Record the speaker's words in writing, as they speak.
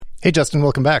Hey, Justin,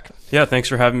 welcome back. Yeah, thanks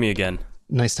for having me again.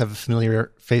 Nice to have a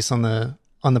familiar face on the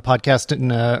podcast,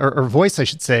 and or voice, I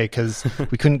should say, because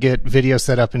we couldn't get video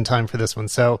set up in time for this one.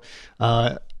 So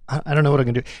I don't know what I'm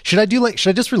gonna do. Should I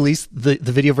just release the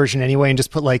video version anyway and just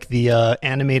put like the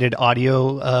animated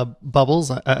audio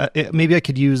bubbles? Maybe I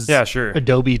could use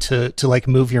Adobe to like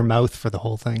move your mouth for the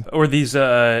whole thing. Or these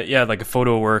like a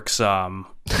photo works.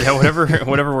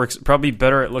 Whatever works. Probably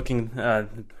better at looking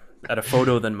at a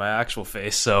photo than my actual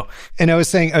face. So, and I was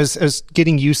saying I was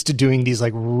getting used to doing these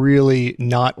like really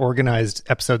not organized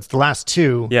episodes. The last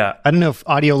two, I don't know if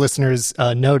audio listeners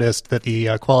noticed that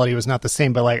the quality was not the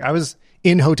same, but like I was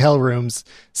in hotel rooms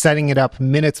setting it up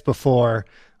minutes before,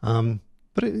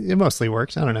 but it mostly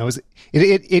worked. I don't know.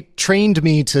 It trained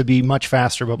me to be much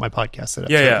faster about my podcast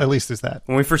setup. At least there's that.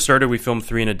 When we first started, we filmed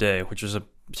 3 in a day, which was a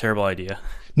terrible idea.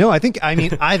 No, I think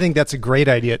that's a great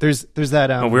idea. There's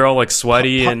that. We were all like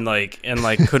sweaty and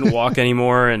couldn't walk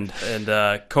anymore, and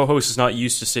co-host is not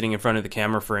used to sitting in front of the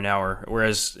camera for an hour.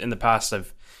 Whereas in the past,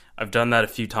 I've done that a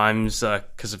few times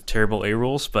because of terrible A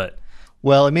rolls. But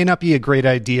well, it may not be a great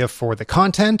idea for the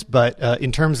content, but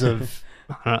in terms of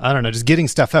I don't know, just getting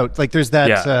stuff out. Like there's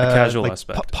that the casual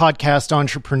aspect. Podcast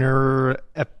entrepreneur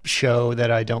show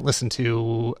that I don't listen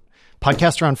to.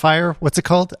 Podcaster on Fire. What's it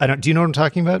called? Do you know what I'm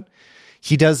talking about?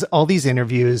 He does all these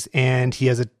interviews and he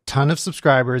has a ton of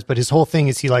subscribers, but his whole thing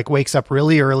is he like wakes up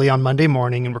really early on Monday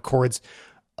morning and records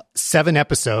 7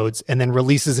 episodes and then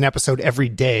releases an episode every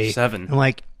day. 7. I'm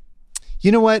like,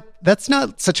 you know what? That's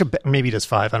not such maybe he does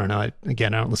 5. I don't know. I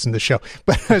don't listen to the show,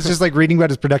 but I was just like reading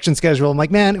about his production schedule. I'm like,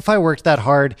 man, if I worked that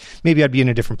hard, maybe I'd be in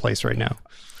a different place right now.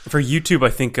 For YouTube, I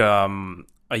think,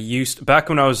 I used back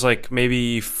when I was like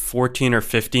maybe 14 or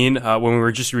 15 when we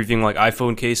were just reviewing like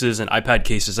iPhone cases and iPad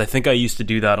cases. I think I used to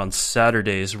do that on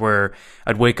Saturdays where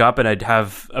I'd wake up and I'd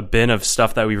have a bin of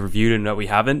stuff that we reviewed and that we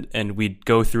haven't, and we'd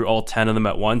go through all 10 of them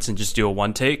at once and just do a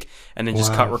one take and then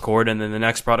just cut record, and then the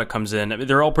next product comes in. I mean,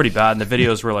 they're all pretty bad, and the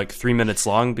videos were like 3 minutes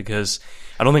long because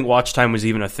I don't think watch time was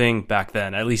even a thing back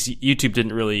then. At least YouTube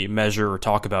didn't really measure or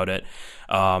talk about it.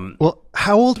 Well,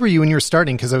 how old were you when you were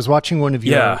starting? Because I was watching one of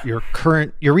your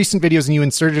recent videos, and you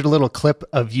inserted a little clip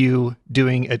of you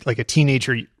doing a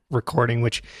teenager recording,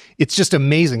 which it's just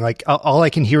amazing. Like all I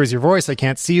can hear is your voice. I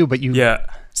can't see you, but you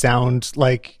sound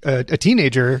like a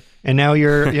teenager, and now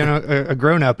you're a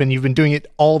grown up, and you've been doing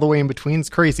it all the way in between. It's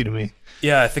crazy to me.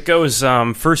 Yeah, I think I was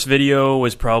first video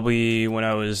was probably when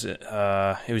I was it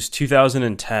was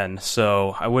 2010,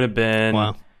 so I would have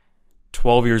been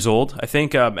 12 years old, I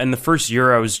think. And the first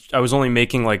year I was only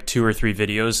making like 2 or 3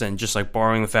 videos and just like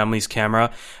borrowing the family's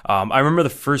camera. I remember the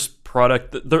first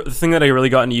product, the thing that I really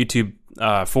got into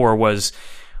YouTube for was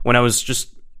when I was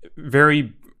just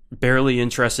very barely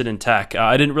interested in tech.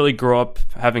 I didn't really grow up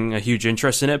having a huge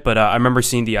interest in it, but I remember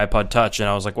seeing the iPod Touch, and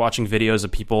I was like watching videos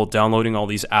of people downloading all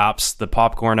these apps, the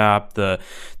popcorn app, the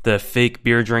fake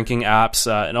beer drinking apps,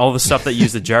 and all the stuff that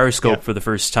used the gyroscope for the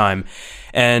first time.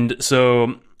 And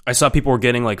so I saw people were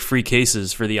getting like free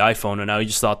cases for the iPhone, and I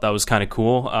just thought that was kind of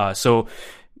cool. So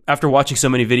after watching so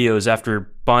many videos, after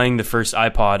buying the first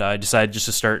iPod, I decided just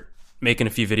to start making a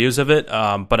few videos of it.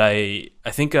 But I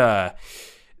think the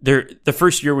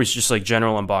first year was just like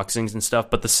general unboxings and stuff.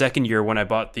 But the second year, when I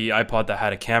bought the iPod that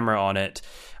had a camera on it,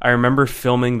 I remember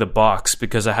filming the box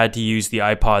because I had to use the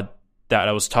iPod that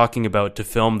I was talking about to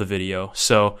film the video.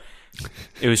 So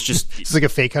it was just it's like a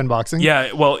fake unboxing.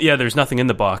 There's nothing in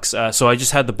the box, so I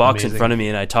just had the box in front of me,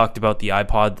 and I talked about the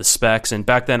iPod, the specs. And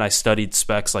back then I studied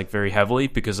specs like very heavily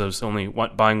because I was only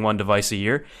buying one device a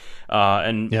year. Did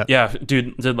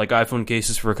like iPhone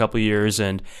cases for a couple of years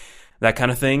and that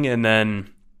kind of thing, and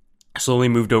then slowly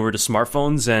moved over to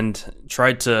smartphones and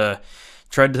tried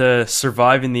to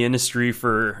survive in the industry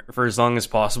for as long as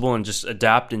possible, and just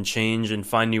adapt and change and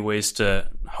find new ways to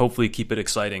hopefully keep it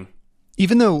exciting.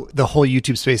 Even though the whole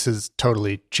YouTube space has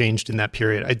totally changed in that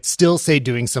period, I'd still say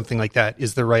doing something like that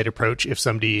is the right approach. If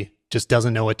somebody just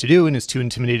doesn't know what to do and is too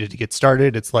intimidated to get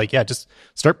started, it's like, just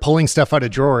start pulling stuff out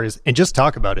of drawers and just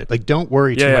talk about it. Like, don't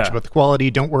worry too much about the quality.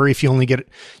 Don't worry if you only get,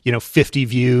 50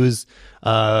 views,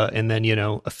 and then,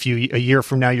 a year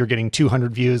from now, you're getting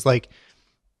 200 views. Like,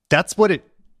 that's what it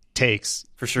takes.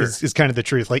 For sure. Is kind of the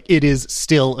truth. Like, it is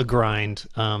still a grind.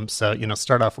 So,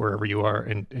 start off wherever you are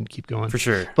and keep going. For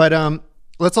sure. But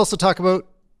let's also talk about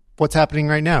what's happening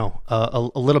right now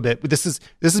a little bit. This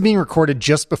is being recorded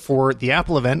just before the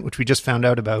Apple event, which we just found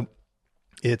out about.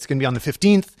 It's going to be on the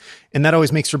 15th, and that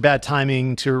always makes for bad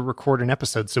timing to record an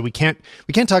episode. So we can't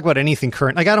talk about anything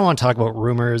current. Like, I don't want to talk about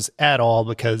rumors at all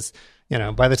because,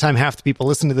 by the time half the people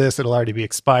listen to this, it'll already be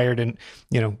expired, and,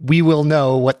 we will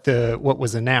know what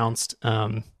was announced.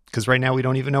 because right now we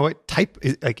don't even know what type.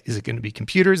 Like, is it going to be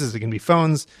computers? Is it going to be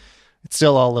phones? It's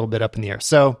still all a little bit up in the air.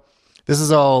 So this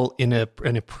is all in a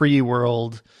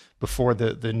pre-world before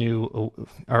the new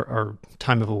our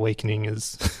time of awakening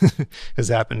is has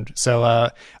happened. So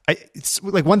it's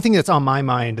like one thing that's on my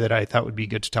mind that I thought would be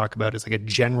good to talk about is like a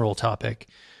general topic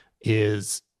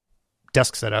is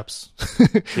desk setups,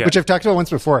 which I've talked about once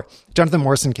before. Jonathan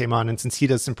Morrison came on, and since he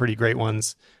does some pretty great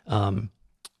ones,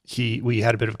 we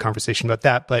had a bit of a conversation about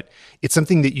that. But it's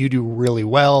something that you do really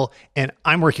well, and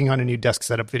I'm working on a new desk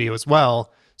setup video as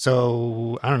well.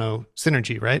 So I don't know,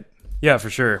 synergy, right? Yeah,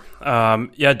 for sure.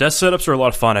 Desk setups are a lot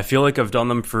of fun. I feel like I've done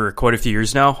them for quite a few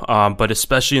years now, but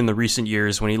especially in the recent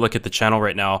years, when you look at the channel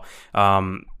right now,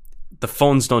 the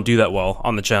phones don't do that well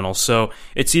on the channel. So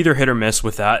it's either hit or miss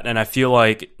with that. And I feel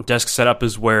like desk setup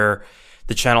is where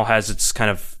the channel has its kind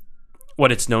of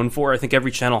what it's known for. I think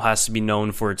every channel has to be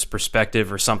known for its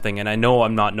perspective or something. And I know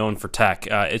I'm not known for tech.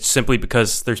 It's simply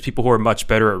because there's people who are much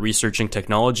better at researching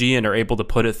technology and are able to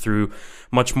put it through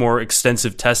much more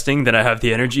extensive testing than I have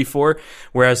the energy for.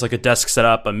 Whereas like a desk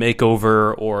setup, a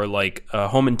makeover, or like a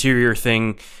home interior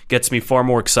thing gets me far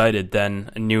more excited than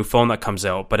a new phone that comes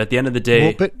out. But at the end of the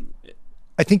day...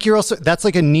 I think that's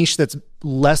like a niche that's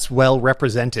less well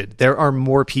represented. There are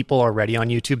more people already on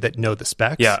YouTube that know the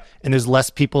specs. Yeah. And there's less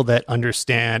people that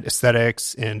understand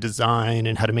aesthetics and design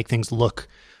and how to make things look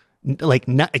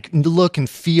look and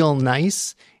feel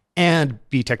nice and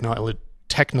be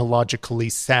technologically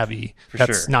savvy.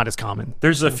 That's not as common.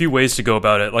 There's a few ways to go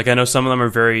about it. Like I know some of them are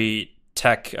very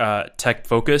tech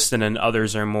focused, and then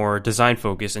others are more design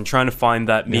focused. And trying to find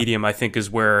that medium, I think, is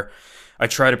where I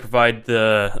try to provide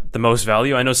the most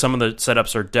value. I know some of the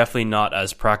setups are definitely not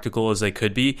as practical as they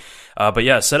could be. But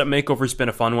yeah, setup makeover has been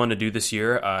a fun one to do this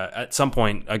year. At some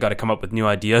point, I got to come up with new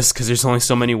ideas because there's only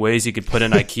so many ways you could put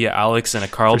an IKEA Alex and a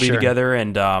Carlby together.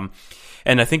 And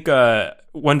I think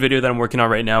one video that I'm working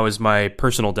on right now is my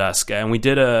personal desk. And we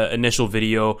did an initial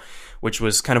video, which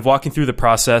was kind of walking through the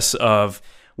process of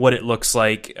what it looks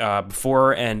like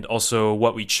before, and also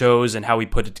what we chose and how we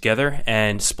put it together,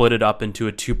 and split it up into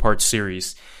a 2-part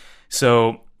series.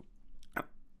 So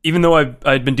even though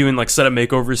I'd been doing like setup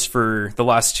makeovers for the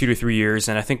last 2 to 3 years,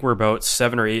 and I think we're about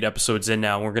 7 or 8 episodes in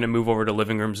now, and we're going to move over to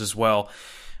living rooms as well,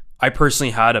 I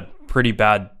personally had a pretty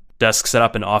bad desk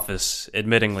setup in office,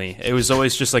 admittingly. It was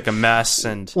always just like a mess.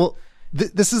 And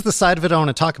this is the side of it I want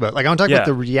to talk about. Like I want to talk about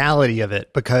the reality of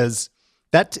it, because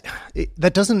that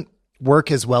doesn't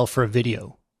work as well for a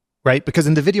video, right? Because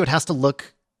in the video it has to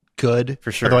look good,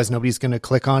 for sure. Otherwise nobody's going to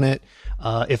click on it.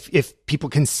 If people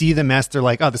can see the mess, they're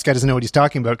like, oh, this guy doesn't know what he's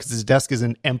talking about, because his desk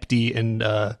isn't empty and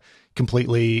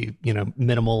completely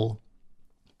minimal.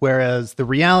 Whereas the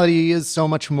reality is so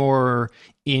much more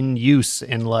in use,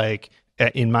 and like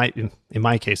in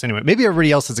my case anyway. Maybe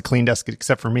everybody else has a clean desk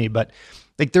except for me, but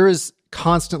like there is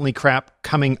constantly crap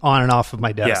coming on and off of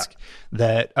my desk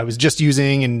that I was just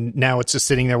using, and now it's just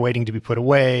sitting there waiting to be put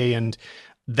away. And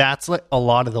that's like a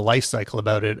lot of the life cycle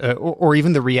about it, or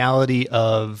even the reality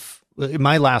of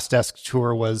my last desk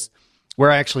tour was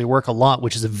where I actually work a lot,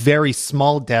 which is a very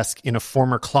small desk in a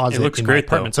former closet. It looks in great,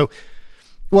 my apartment. though. So,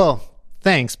 well,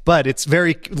 thanks, but it's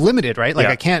very limited, right? Like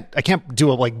I can't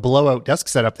do a like blowout desk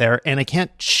setup there, and I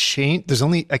can't change. There's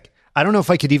only like, I don't know if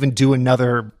I could even do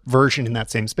another version in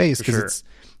that same space, because it's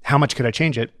how much could I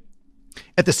change it?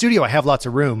 At the studio, I have lots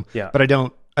of room, but I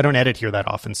don't edit here that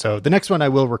often. So the next one I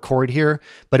will record here,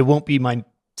 but it won't be my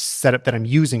setup that I'm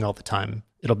using all the time.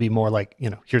 It'll be more like,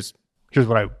 here's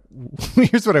what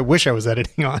I wish I was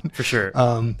editing on. For sure.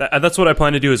 That's what I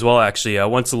plan to do as well, actually.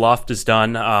 Once the loft is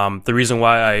done, the reason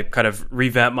why I kind of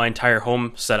revamp my entire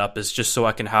home setup is just so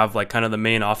I can have like kind of the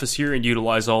main office here and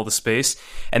utilize all the space,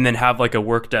 and then have like a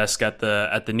work desk at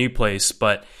the new place.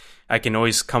 But I can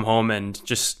always come home and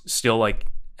just still like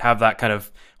have that kind of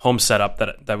home setup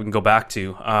that we can go back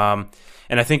to.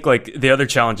 And I think like the other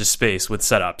challenge is space with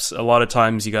setups. A lot of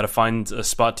times you got to find a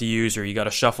spot to use, or you got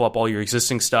to shuffle up all your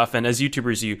existing stuff. And as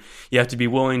YouTubers, you have to be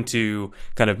willing to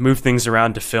kind of move things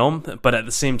around to film. But at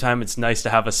the same time, it's nice to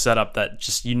have a setup that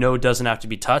just, doesn't have to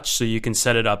be touched. So you can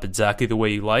set it up exactly the way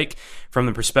you like, from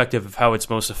the perspective of how it's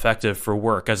most effective for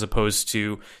work, as opposed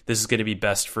to this is going to be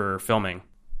best for filming.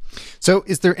 So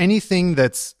is there anything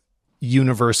that's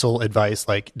universal advice,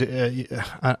 like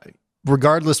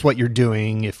regardless what you're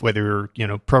doing, if whether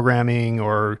you're programming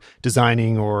or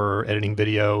designing or editing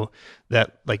video,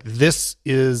 that like this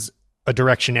is a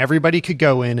direction everybody could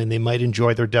go in and they might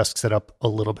enjoy their desk setup a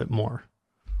little bit more?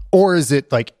 Or is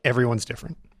it like everyone's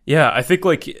different? Yeah, I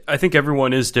think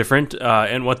everyone is different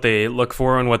in what they look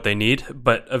for and what they need,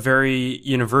 but a very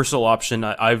universal option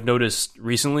I've noticed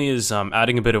recently is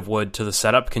adding a bit of wood to the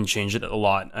setup can change it a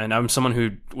lot. And I'm someone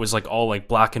who was like all like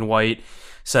black and white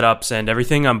setups and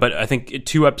everything, but I think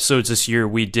 2 episodes this year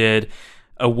we did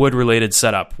a wood related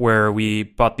setup where we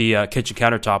bought the kitchen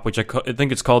countertop, which I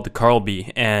think it's called the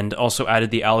Carlby, and also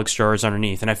added the Alex jars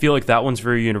underneath. And I feel like that one's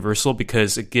very universal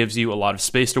because it gives you a lot of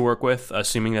space to work with,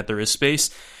 assuming that there is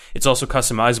space. It's also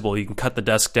customizable. You can cut the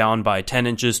desk down by 10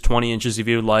 inches, 20 inches if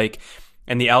you would like.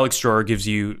 And the Alex drawer gives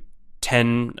you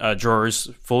 10 drawers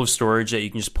full of storage that you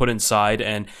can just put inside.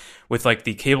 And with like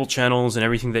the cable channels and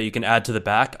everything that you can add to the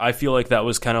back, I feel like that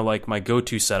was kind of like my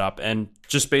go-to setup. And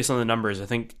just based on the numbers, I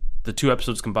think the 2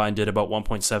 episodes combined did about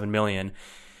 1.7 million.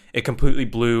 It completely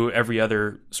blew every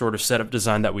other sort of setup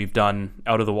design that we've done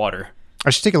out of the water.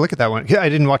 I should take a look at that one. I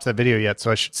didn't watch that video yet,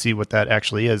 so I should see what that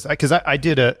actually is. Because I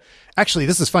did actually,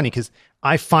 this is funny because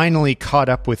I finally caught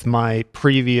up with my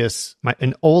previous,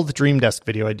 an old Dream Desk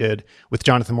video I did with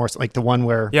Jonathan Morris, like the one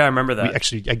where... Yeah, I remember that.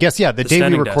 The day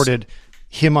we recorded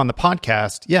him on the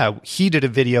podcast, he did a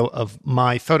video of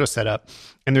my photo setup,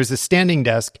 and there's a standing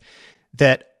desk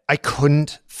that I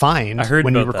couldn't find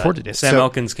when we recorded it. Sam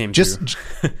Elkins came through.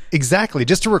 Exactly,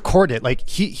 just to record it. Like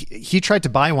he tried to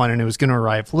buy one and it was going to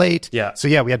arrive late. Yeah. So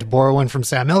we had to borrow one from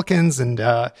Sam Elkins. And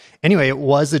anyway, it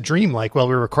was a dream. Like while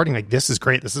we were recording, like this is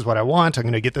great. This is what I want. I'm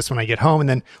going to get this when I get home. And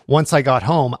then once I got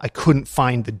home, I couldn't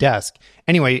find the desk.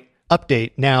 Anyway,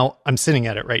 update. Now I'm sitting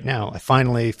at it right now. I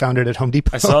finally found it at Home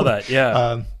Depot. I saw that.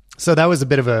 Yeah. So that was a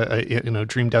bit of a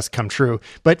dream desk come true.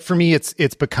 But for me,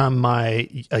 it's become my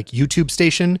like YouTube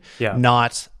station,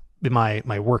 not my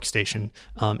workstation.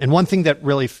 And one thing that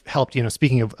really helped,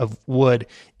 speaking of wood,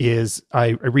 is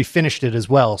I refinished it as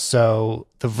well. So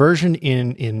the version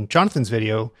in Jonathan's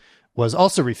video was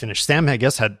also refinished. Sam, I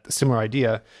guess, had a similar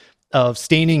idea of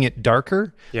staining it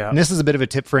darker. Yeah. And this is a bit of a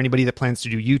tip for anybody that plans to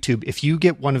do YouTube. If you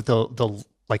get one of the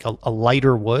like a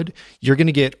lighter wood, you're going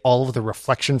to get all of the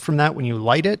reflection from that when you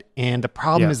light it. And the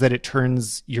problem is that it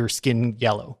turns your skin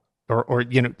yellow or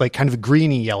like kind of a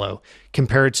greeny yellow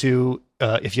compared to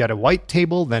if you had a white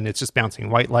table, then it's just bouncing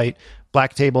white light.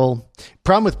 Black table.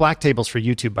 Problem with black tables for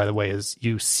YouTube, by the way, is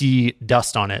you see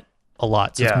dust on it a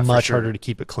lot. So it's much harder to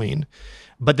keep it clean.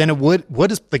 But then wood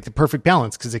is like the perfect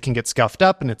balance because it can get scuffed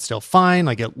up and it's still fine.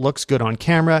 Like it looks good on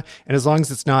camera. And as long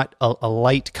as it's not a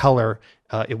light color,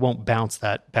 it won't bounce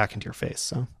that back into your face.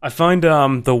 So I find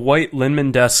the white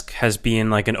Linman desk has been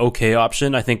like an okay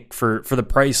option. I think for the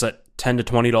price at $10 to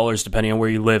 $20, depending on where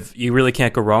you live, you really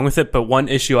can't go wrong with it. But one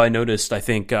issue I noticed, I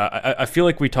think, I feel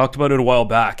like we talked about it a while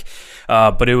back,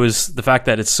 but it was the fact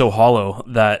that it's so hollow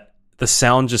that the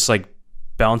sound just like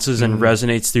bounces and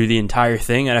resonates through the entire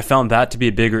thing. And I found that to be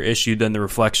a bigger issue than the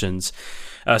reflections.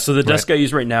 So the desk I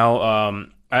use right now,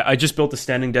 I just built a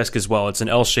standing desk as well. It's an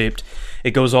L-shaped.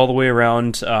 It goes all the way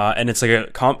around, and it's like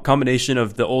a combination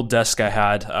of the old desk I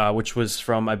had, which was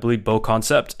from, I believe, Bow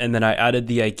Concept, and then I added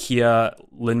the IKEA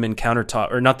Linman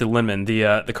countertop, or not the Linman,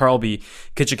 the Carlby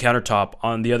kitchen countertop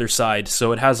on the other side.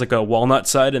 So it has like a walnut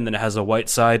side, and then it has a white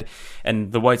side,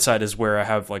 and the white side is where I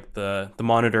have like the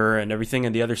monitor and everything,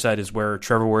 and the other side is where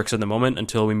Trevor works at the moment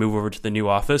until we move over to the new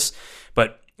office.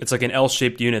 But it's like an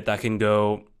L-shaped unit that can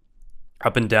go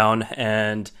up and down,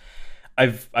 and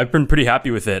I've been pretty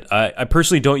happy with it. I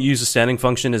personally don't use the standing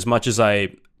function as much as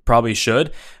I probably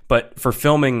should, but for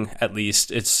filming at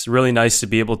least, it's really nice to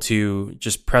be able to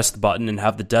just press the button and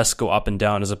have the desk go up and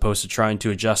down as opposed to trying to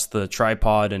adjust the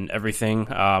tripod and everything,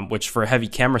 which for a heavy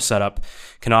camera setup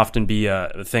can often be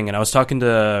a thing. And I was talking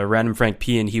to Random Frank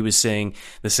P, and he was saying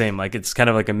the same, like it's kind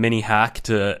of like a mini hack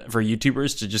for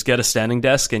YouTubers to just get a standing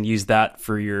desk and use that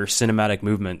for your cinematic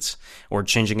movements or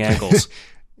changing angles.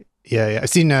 Yeah. I've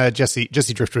seen Jesse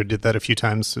Driftwood did that a few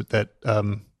times. That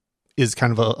is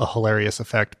kind of a hilarious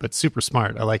effect, but super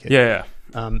smart. I like it. Yeah.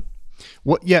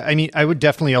 I mean, I would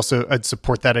definitely I'd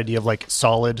support that idea of like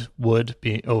solid wood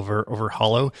being over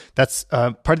hollow. That's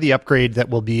part of the upgrade that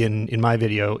will be in my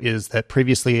video is that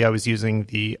previously I was using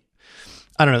the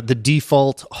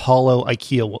default hollow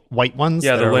IKEA white ones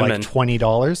that are like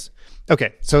 $20.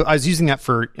 Okay, so I was using that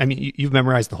you've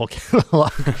memorized the whole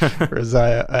catalog, whereas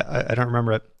I don't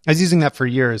remember it. I was using that for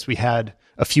years. We had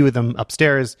a few of them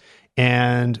upstairs,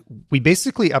 and we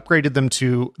basically upgraded them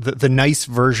to the nice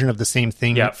version of the same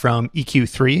thing from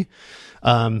EQ3.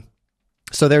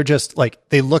 So they're just like,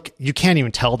 you can't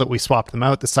even tell that we swapped them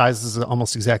out. The size is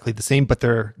almost exactly the same, but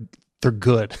they're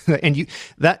good. And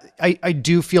I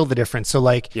do feel the difference. So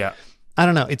like, I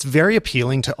don't know. It's very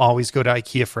appealing to always go to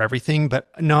IKEA for everything, but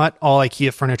not all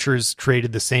IKEA furniture is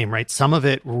created the same, right? Some of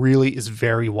it really is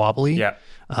very wobbly. Yeah.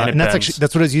 And that's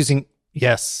what I was using.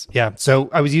 Yes. Yeah. So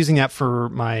I was using that for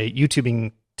my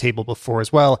YouTubing table before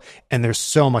as well. And there's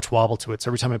so much wobble to it. So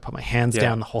every time I put my hands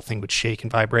down, the whole thing would shake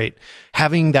and vibrate.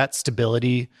 Having that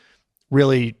stability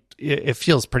really, it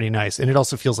feels pretty nice. And it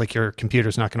also feels like your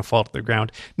computer's not going to fall to the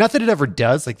ground. Not that it ever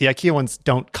does. Like the IKEA ones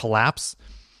don't collapse,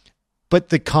 but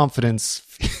the confidence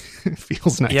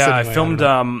feels nice. Yeah, anyway. I filmed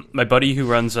my buddy who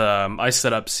runs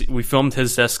iSetup. We filmed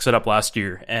his desk setup last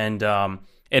year, and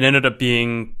it ended up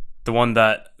being the one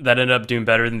that ended up doing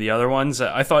better than the other ones.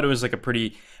 I thought it was like a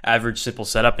pretty average, simple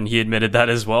setup, and he admitted that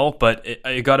as well. But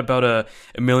it got about a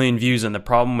million views, and the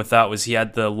problem with that was he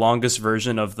had the longest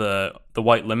version of the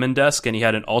White Lemon desk, and he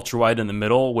had an ultra wide in the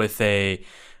middle with a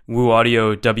Woo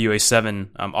Audio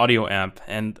WA7 audio amp,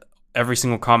 and every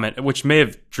single comment, which may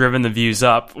have driven the views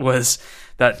up, was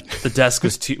that the desk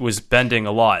was bending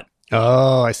a lot.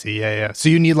 Oh, I see. Yeah. So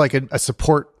you need like a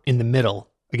support in the middle,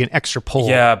 like an extra pole.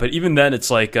 Yeah, but even then, it's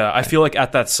like, I feel like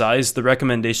at that size, the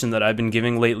recommendation that I've been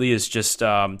giving lately is just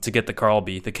to get the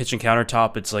Carlby. The kitchen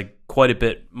countertop, it's like quite a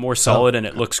bit more solid, and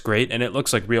it looks great, and it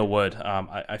looks like real wood.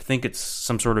 I think it's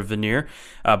some sort of veneer,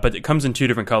 but it comes in two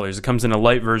different colors. It comes in a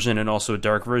light version and also a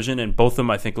dark version, and both of them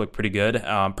I think look pretty good.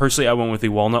 Personally, I went with the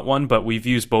walnut one, but we've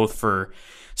used both for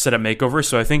setup makeover.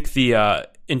 So I think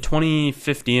in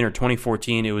 2015 or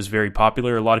 2014, it was very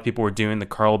popular. A lot of people were doing the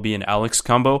Carlby and Alex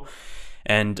combo.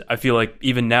 And I feel like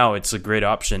even now it's a great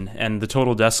option. And the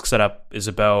total desk setup is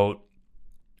about,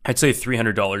 I'd say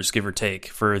 $300, give or take,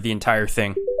 for the entire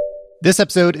thing. This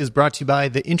episode is brought to you by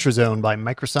The Intrazone by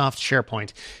Microsoft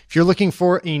SharePoint. If you're looking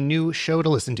for a new show to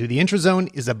listen to, The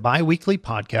Intrazone is a bi-weekly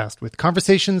podcast with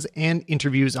conversations and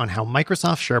interviews on how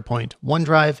Microsoft SharePoint,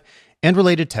 OneDrive, and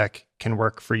related tech can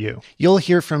work for you. You'll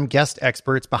hear from guest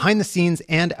experts behind the scenes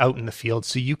and out in the field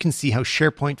so you can see how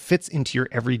SharePoint fits into your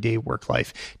everyday work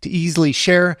life to easily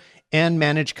share and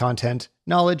manage content,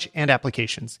 knowledge, and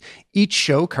applications. Each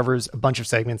show covers a bunch of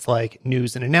segments like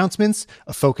news and announcements,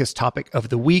 a focused topic of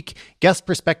the week, guest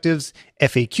perspectives,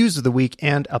 FAQs of the week,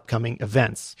 and upcoming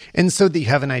events. And so that you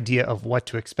have an idea of what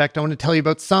to expect, I want to tell you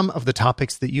about some of the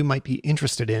topics that you might be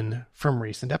interested in from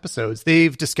recent episodes.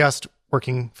 They've discussed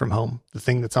working from home, the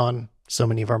thing that's on so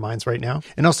many of our minds right now,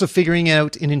 and also figuring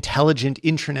out an intelligent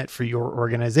intranet for your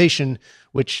organization,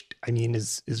 which I mean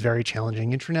is very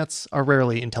challenging. Intranets are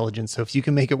rarely intelligent, so if you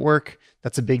can make it work,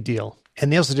 that's a big deal.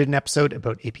 And they also did an episode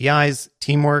about APIs,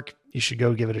 teamwork. You should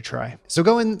go give it a try. So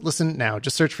go and listen now.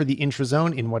 Just search for The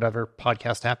Intrazone in whatever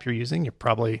podcast app you're using. You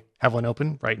probably have one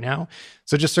open right now.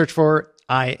 So just search for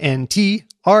INTRAZONE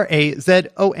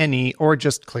or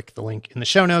just click the link in the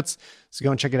show notes. So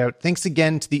go and check it out. Thanks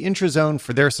again to The Intrazone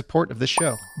for their support of this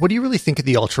show. What do you really think of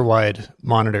the ultra-wide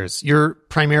monitors? You're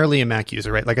primarily a Mac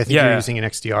user, right? Like I think you're using an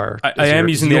XDR. I am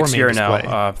using the XDR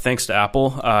now. Thanks to Apple.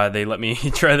 They let me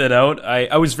try that out.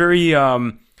 I was very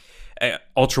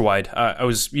ultra-wide. I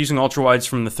was using ultra-wides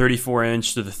from the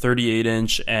 34-inch to the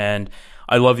 38-inch, and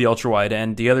I love the ultra-wide.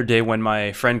 And the other day when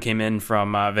my friend came in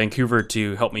from Vancouver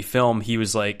to help me film, he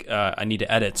was like, I need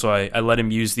to edit. So I let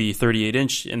him use the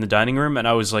 38-inch in the dining room, and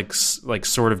I was like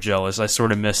sort of jealous. I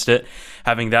sort of missed it,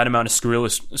 having that amount of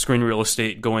screen real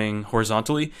estate going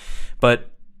horizontally. But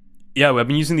yeah, I've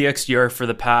been using the XDR for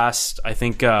the past, I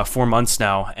think, 4 months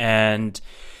now, and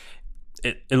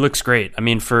it looks great. I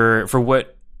mean, for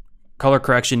what color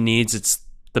correction needs, it's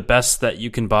the best that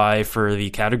you can buy for the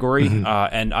category,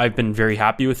 and I've been very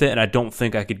happy with it, and I don't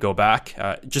think I could go back,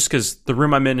 just because the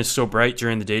room I'm in is so bright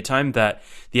during the daytime that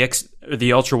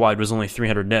the ultra wide was only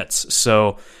 300 nits,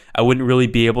 so I wouldn't really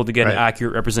be able to get an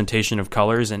accurate representation of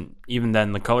colors, and even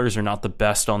then the colors are not the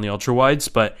best on the ultra wides,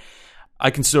 but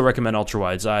I can still recommend ultra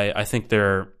wides. I think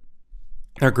they're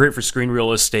great for screen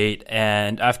real estate,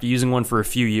 and after using one for a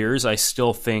few years, I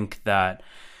still think that,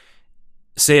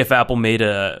 say if Apple made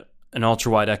an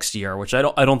ultra-wide XDR, which I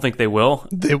don't think they will.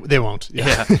 They won't.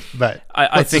 Yeah. But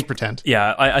let's just pretend.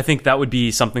 Yeah, I think that would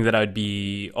be something that I'd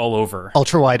be all over.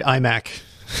 Ultra-wide iMac.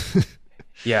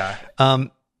 Yeah.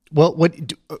 Well,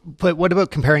 what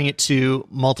about comparing it to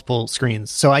multiple screens?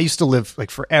 So I used to live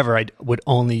like forever. I would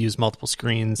only use multiple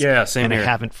screens. Yeah, same here. I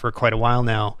haven't for quite a while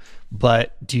now.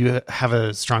 But do you have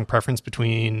a strong preference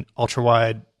between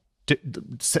ultra-wide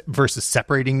versus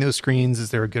separating those screens? Is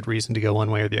there a good reason to go one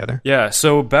way or the other? Yeah,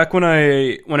 so back when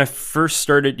I first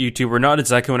started YouTube, or not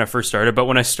exactly when I first started, but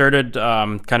when I started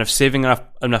kind of saving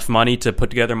enough money to put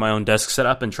together my own desk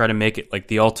setup and try to make it like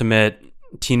the ultimate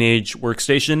teenage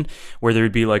workstation where there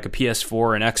would be like a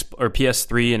PS4 and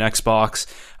PS3 and Xbox,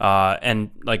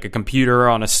 and like a computer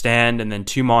on a stand, and then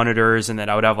 2 monitors, and then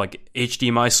I would have like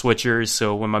HDMI switchers.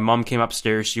 So when my mom came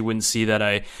upstairs, she wouldn't see that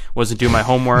I wasn't doing my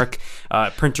homework.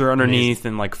 Printer underneath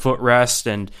and like footrest,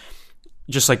 and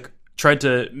just like tried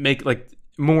to make like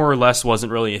more or less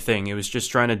wasn't really a thing. It was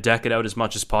just trying to deck it out as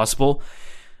much as possible.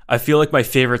 I feel like my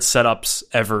favorite setups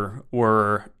ever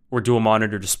were dual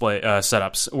monitor display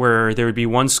setups, where there would be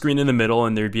one screen in the middle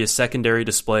and there would be a secondary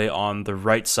display on the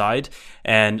right side,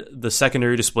 and the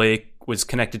secondary display was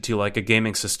connected to like a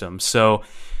gaming system. So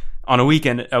on a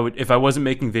weekend, if I wasn't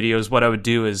making videos, what I would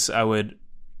do is I would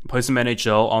play some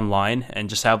NHL online and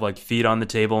just have like feet on the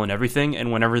table and everything.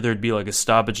 And whenever there'd be like a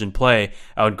stoppage in play,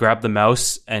 I would grab the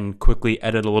mouse and quickly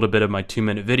edit a little bit of my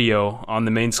 2-minute video on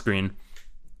the main screen.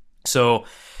 So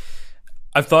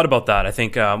I've thought about that. I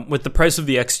think with the price of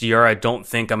the XDR, I don't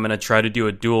think I'm going to try to do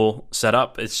a dual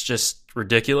setup. It's just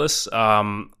ridiculous.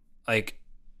 Like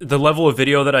the level of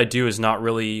video that I do is not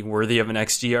really worthy of an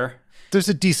XDR. There's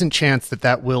a decent chance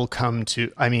that will come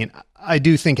to, I mean, I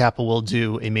do think Apple will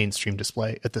do a mainstream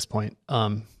display at this point.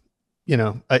 I'm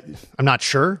not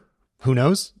sure. Who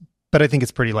knows? But I think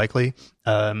it's pretty likely.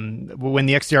 When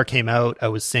the XDR came out, I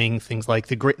was saying things like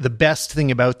the best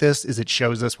thing about this is it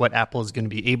shows us what Apple is going to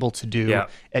be able to do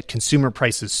at consumer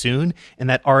prices soon. And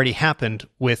that already happened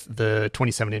with the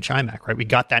 27-inch iMac, right? We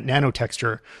got that nano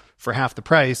texture for half the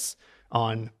price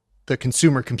on the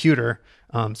consumer computer.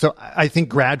 So I think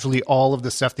gradually all of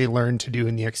the stuff they learned to do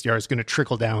in the XDR is going to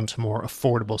trickle down to more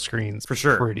affordable screens for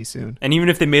sure pretty soon. And even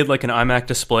if they made like an iMac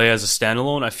display as a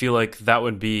standalone, I feel like that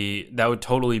would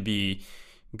totally be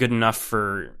good enough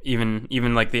for even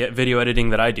like the video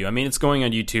editing that I do. I mean, it's going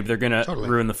on YouTube. They're going to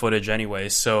ruin the footage anyway.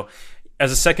 So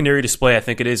as a secondary display, I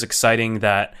think it is exciting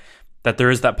that there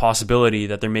is that possibility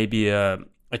that there may be a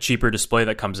cheaper display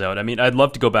that comes out. I mean, I'd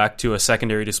love to go back to a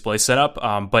secondary display setup,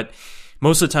 but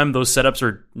most of the time, those setups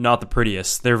are not the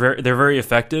prettiest. They're very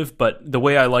effective, but the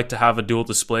way I like to have a dual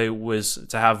display was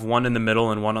to have one in the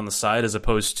middle and one on the side, as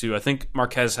opposed to, I think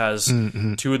Marquez has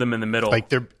 2 of them in the middle.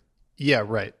 Like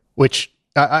right. Which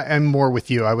I'm more with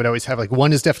you. I would always have like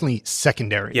one is definitely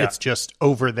secondary. Yeah. It's just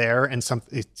over there, and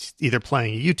it's either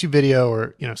playing a YouTube video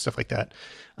or stuff like that.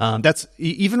 That's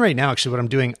even right now. Actually, what I'm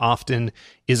doing often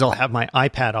is I'll have my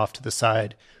iPad off to the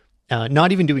side.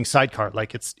 Not even doing sidecar,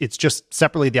 like it's just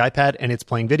separately the iPad and it's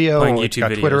playing video. It's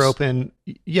got videos. Twitter open.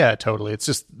 Yeah, totally. It's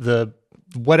just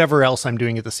whatever else I'm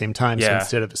doing at the same time. Yeah. So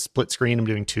instead of a split screen, I'm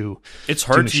doing two. It's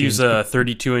hard to use a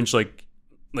 32-inch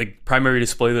like primary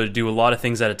display to do a lot of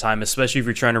things at a time, especially if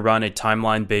you're trying to run a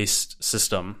timeline based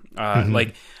system.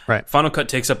 Like Final Cut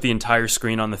takes up the entire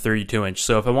screen on the 32-inch.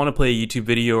 So if I want to play a YouTube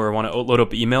video or I want to load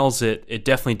up emails, it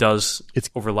definitely does. It's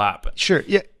overlap. Sure.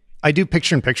 Yeah. I do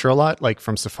picture-in-picture a lot, like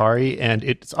from Safari, and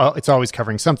it's always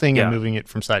covering something and moving it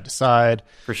from side to side.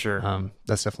 For sure.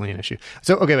 That's definitely an issue.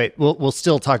 So, okay, wait, we'll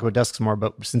still talk about desks more,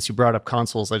 but since you brought up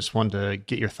consoles, I just wanted to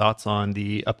get your thoughts on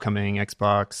the upcoming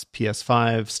Xbox,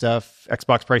 PS5 stuff.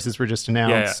 Xbox prices were just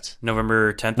announced. Yeah.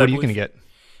 November 10th, What are you going to get?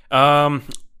 I'm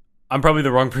probably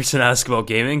the wrong person to ask about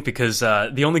gaming because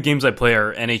the only games I play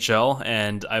are NHL,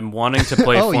 and I'm wanting to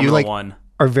play Formula 1.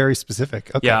 Are very specific.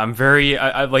 Okay. Yeah, I'm very.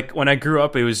 I like when I grew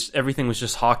up. Everything was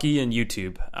just hockey and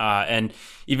YouTube, and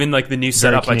even like the new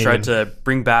setup. I tried to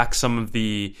bring back some of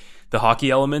the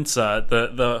hockey elements.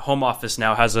 The home office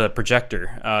now has a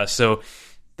projector, so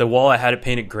the wall I had it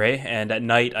painted gray, and at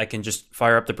night I can just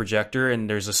fire up the projector, and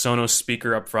there's a Sonos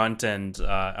speaker up front, and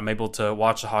I'm able to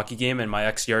watch a hockey game, and my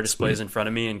XDR display is in front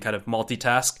of me and kind of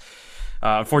multitask.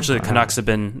 Unfortunately, the Canucks have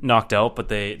been knocked out, but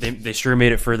they sure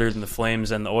made it further than the Flames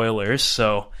and the Oilers.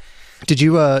 So, did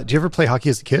you ever play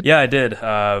hockey as a kid? Yeah, I did.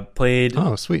 Played.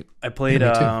 Oh, sweet. I played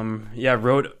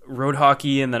road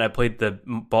hockey, and then I played the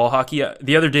ball hockey.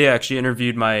 The other day, I actually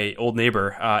interviewed my old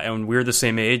neighbor, and we were the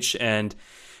same age and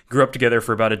grew up together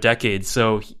for about a decade.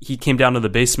 So he came down to the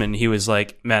basement and he was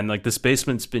like, man, like this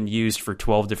basement's been used for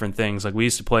 12 different things. Like we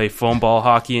used to play foam ball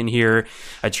hockey in here.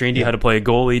 I trained you how to play a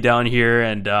goalie down here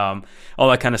and all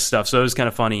that kind of stuff. So it was kind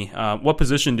of funny. What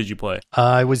position did you play?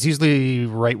 I was usually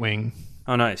right wing.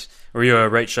 Oh, nice. Were you a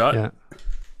right shot?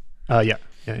 Yeah.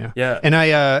 Yeah.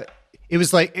 And it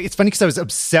was like, it's funny because I was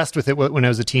obsessed with it when I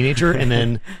was a teenager. And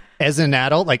then as an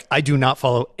adult, like I do not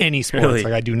follow any sports. Really?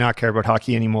 Like I do not care about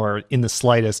hockey anymore in the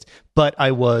slightest, but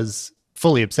I was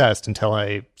fully obsessed until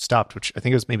I stopped, which I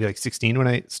think it was maybe like 16 when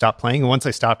I stopped playing. And once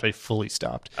I stopped, I fully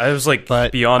stopped. I was like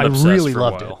beyond obsessed really for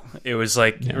a while. It was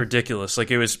like ridiculous.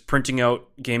 Like it was printing out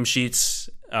game sheets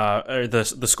or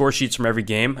the score sheets from every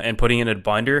game and putting it in a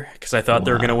binder because I thought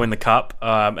they were going to win the cup.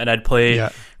 And I'd play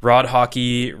rod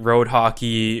hockey, road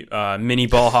hockey, mini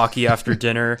ball hockey after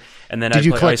dinner, and then I'd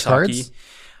play ice hockey.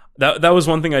 That was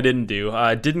one thing I didn't do.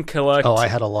 I didn't collect. I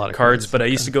had a lot of cards, but I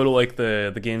used to go to like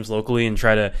the games locally and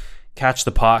try to catch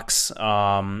the pucks.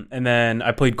 And then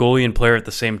I played goalie and player at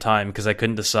the same time because I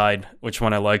couldn't decide which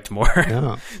one I liked more.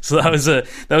 Yeah. So that was a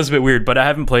bit weird. But I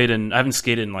haven't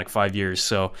skated in like 5 years.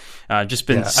 So just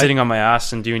been sitting on my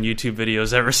ass and doing YouTube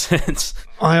videos ever since.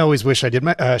 I always wish I did.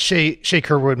 My Shay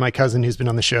Kerwood, my cousin who's been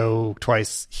on the show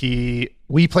twice,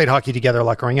 we played hockey together a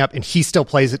lot growing up, and he still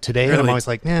plays it today. Really? And I'm always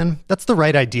like, man, that's the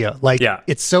right idea. Like,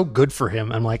 it's so good for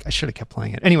him. I'm like, I should have kept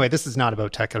playing it. Anyway, this is not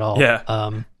about tech at all. Yeah.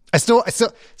 I still,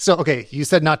 okay, you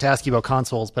said not to ask you about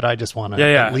consoles, but I just want to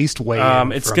at least weigh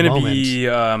in it's for going a to be,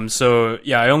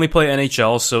 I only play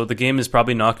NHL, so the game is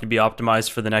probably not going to be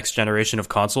optimized for the next generation of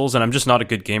consoles, and I'm just not a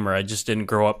good gamer. I just didn't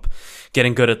grow up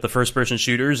getting good at the first-person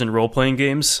shooters and role-playing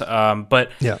games,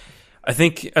 but I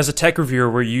think as a tech reviewer,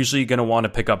 we're usually going to want to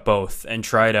pick up both and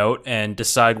try it out and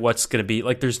decide what's going to be,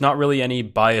 like, there's not really any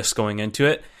bias going into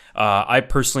it. I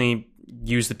personally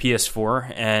use the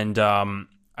PS4, and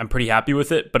I'm pretty happy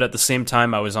with it, but at the same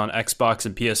time, I was on Xbox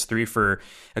and PS3 for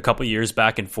a couple of years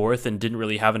back and forth and didn't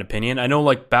really have an opinion. I know,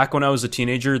 like, back when I was a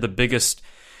teenager, the biggest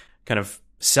kind of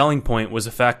selling point was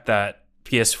the fact that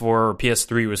PS4 or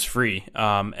PS3 was free,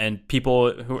 and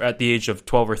people who at the age of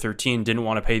 12 or 13 didn't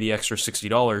want to pay the extra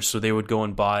 $60, so they would go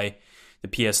and buy the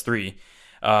PS3.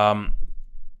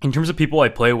 In terms of people I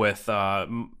play with, I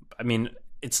mean,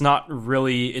 it's not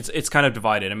really, it's kind of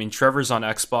divided. I mean, Trevor's on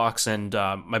Xbox, and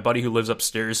my buddy who lives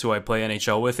upstairs, who I play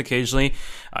NHL with occasionally,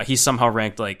 he's somehow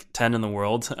ranked like 10 in the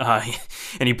world,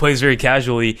 and he plays very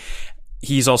casually.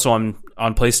 He's also on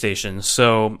PlayStation.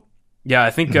 So yeah, I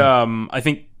think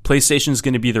PlayStation's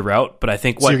going to be the route, but I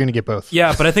think so you're going to get both.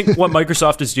 Yeah, but I think what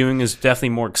Microsoft is doing is definitely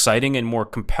more exciting and more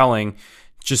compelling,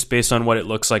 just based on what it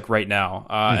looks like right now.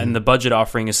 And the budget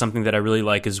offering is something that I really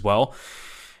like as well.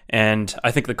 And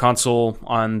I think the console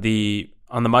on the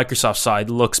Microsoft side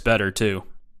looks better too.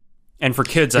 And for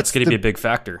kids, that's going to be a big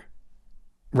factor.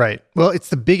 Right. Well, it's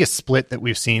the biggest split that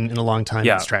we've seen in a long time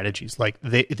in strategies. Like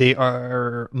they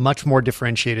are much more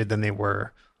differentiated than they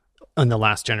were in the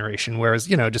last generation. Whereas,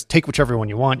 just take whichever one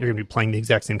you want. You're going to be playing the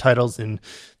exact same titles in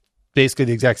basically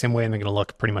the exact same way, and they're going to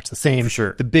look pretty much the same.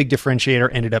 Sure. The big differentiator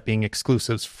ended up being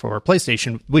exclusives for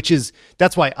PlayStation,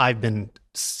 that's why I've been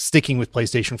sticking with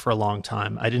PlayStation for a long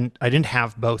time. I didn't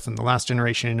have both in the last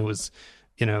generation. It was,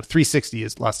 360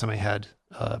 is the last time I had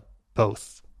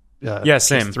both. Same.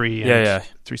 PS3 and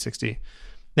 360.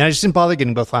 And I just didn't bother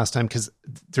getting both last time because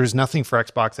there's nothing for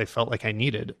Xbox I felt like I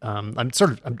needed. I'm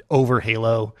over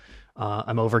Halo.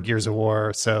 I'm over Gears of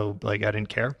War, so like I didn't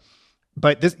care.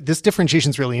 But this differentiation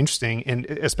is really interesting, and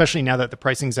especially now that the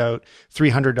pricing's out,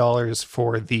 $300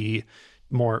 for the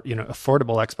more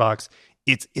affordable Xbox.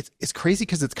 It's crazy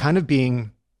because it's kind of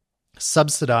being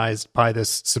subsidized by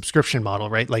this subscription model,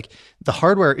 right? Like the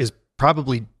hardware is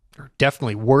probably or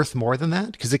definitely worth more than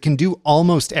that because it can do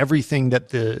almost everything that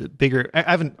the bigger.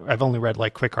 I've only read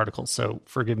like quick articles, so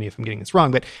forgive me if I'm getting this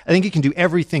wrong, but I think it can do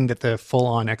everything that the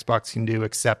full-on Xbox can do,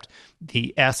 except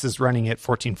the S is running at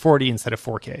 1440 instead of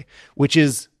 4K, which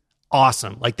is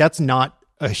awesome. Like that's not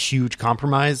a huge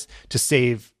compromise to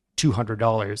save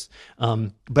 $200.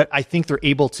 But I think they're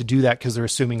able to do that because they're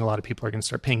assuming a lot of people are going to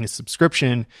start paying a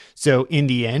subscription. So in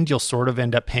the end, you'll sort of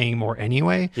end up paying more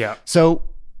anyway. Yeah. So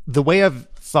the way I've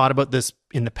thought about this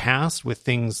in the past with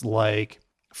things like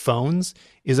phones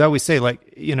is I always say,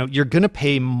 like, you're going to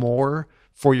pay more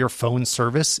for your phone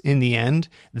service in the end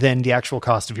than the actual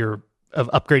cost of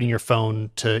upgrading your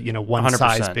phone to, one 100%.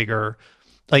 Size bigger.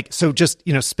 Like, so just,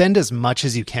 spend as much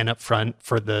as you can up front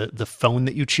for the phone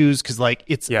that you choose. Cause like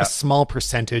it's a small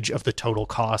percentage of the total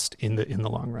cost in the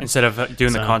long run. Instead of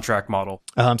doing the contract model.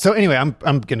 So anyway, I'm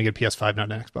going to get a PS5, not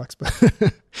an Xbox,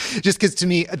 but just cause to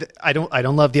me, I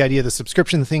don't love the idea of the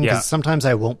subscription thing. Cause sometimes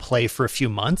I won't play for a few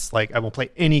months. Like I won't play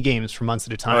any games for months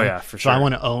at a time. Oh yeah, for sure. So I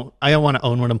want to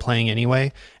own what I'm playing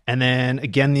anyway. And then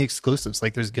again, the exclusives,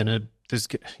 like there's going to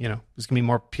be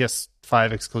more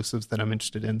PS5 exclusives that I'm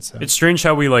interested in. So it's strange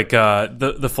how we like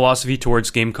the philosophy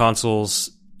towards game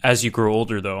consoles as you grow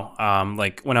older, though.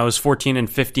 Like when I was 14 and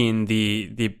 15,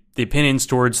 the opinions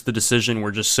towards the decision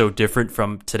were just so different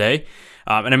from today.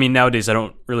 And I mean, nowadays I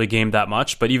don't really game that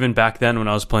much, but even back then when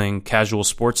I was playing casual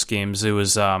sports games, it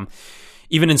was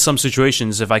even in some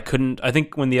situations, I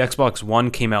think when the Xbox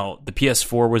One came out, the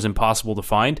PS4 was impossible to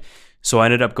find. So I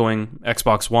ended up going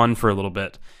Xbox One for a little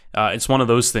bit. It's one of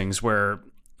those things where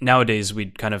nowadays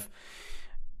we'd kind of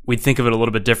we'd think of it a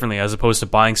little bit differently as opposed to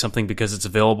buying something because it's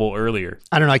available earlier.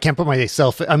 I don't know. I can't put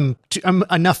myself. I'm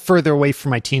enough further away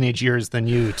from my teenage years than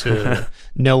you to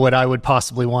know what I would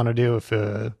possibly want to do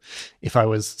if I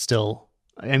was still.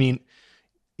 I mean,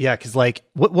 yeah, because like,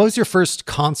 what was your first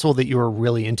console that you were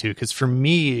really into? Because for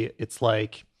me, it's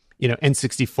like,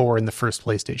 N64 and the first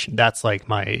PlayStation. That's like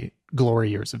my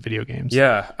glory years of video games.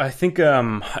 Yeah, I think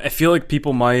I feel like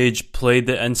people my age played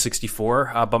the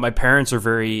N64, but my parents are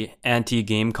very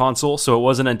anti-game console, so it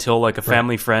wasn't until like a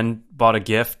family friend bought a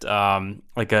gift,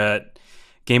 like a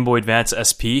Game Boy Advance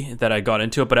SP, that I got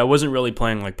into it. But I wasn't really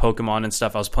playing like Pokemon and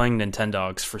stuff. I was playing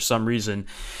Nintendogs for some reason,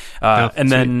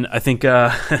 then I think.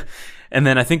 And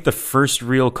then I think the first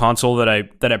real console that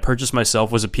I purchased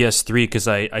myself was a PS3 because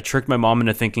I tricked my mom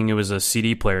into thinking it was a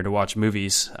CD player to watch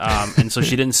movies, and so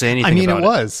she didn't say anything. I mean, about it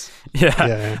was.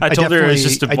 Yeah. I told her it was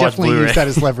just to watch Blu-ray. I definitely used that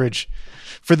as leverage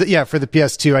for the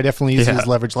PS2. I definitely used it as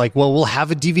leverage. Like, well, we'll have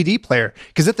a DVD player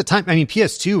because at the time, I mean,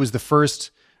 PS2 was the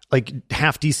first like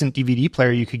half decent DVD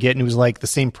player you could get, and it was like the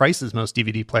same price as most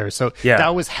DVD players. So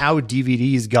that was how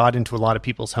DVDs got into a lot of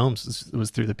people's homes. It was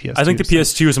through the PS2. I think the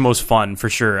PS2 was the most fun for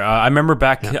sure. I remember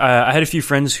back, I had a few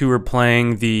friends who were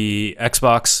playing the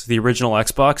Xbox, the original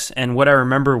Xbox, and what I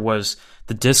remember was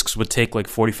the discs would take like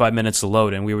 45 minutes to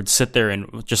load, and we would sit there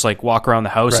and just like walk around the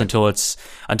house until it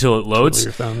loads.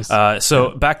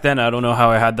 Back then, I don't know how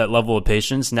I had that level of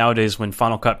patience. Nowadays, when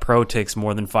Final Cut Pro takes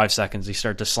more than 5 seconds, you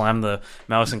start to slam the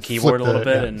mouse and keyboard a little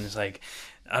bit, and it's like,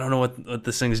 I don't know what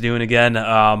this thing's doing again.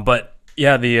 But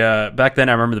yeah, back then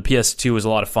I remember the PS2 was a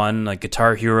lot of fun, like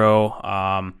Guitar Hero,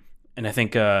 and I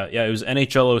think it was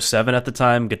NHL 07 at the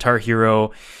time, Guitar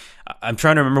Hero. I'm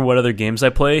trying to remember what other games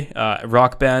I play.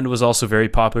 Rock Band was also very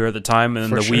popular at the time,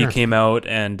 and then Wii came out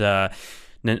and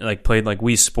played like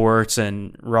Wii Sports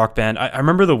and Rock Band. I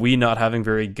remember the Wii not having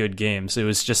very good games. It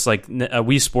was just like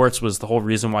Wii Sports was the whole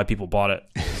reason why people bought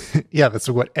it. Yeah, that's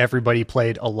what everybody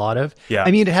played a lot of. Yeah,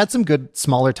 I mean, it had some good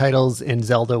smaller titles, and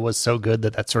Zelda was so good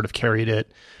that sort of carried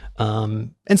it.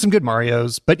 And some good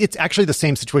Marios, but it's actually the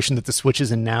same situation that the Switch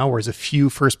is in now, whereas a few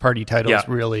first-party titles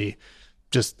really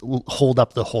just hold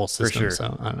up the whole system. Sure.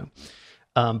 So I don't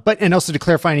know. And also to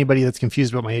clarify anybody that's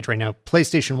confused about my age right now,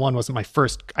 PlayStation 1 wasn't my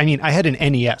first. I mean, I had an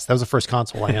NES. That was the first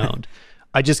console I owned.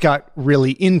 I just got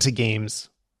really into games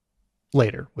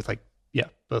later with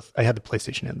both. I had the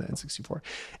PlayStation and the N64.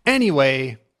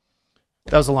 Anyway,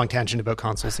 that was a long tangent about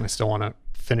consoles, and I still want to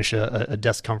finish a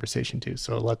desk conversation too.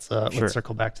 So let's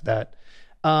circle back to that.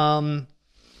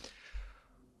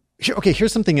 Okay,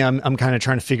 here's something I'm kind of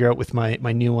trying to figure out with my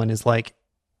new one is like,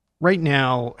 right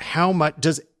now, how much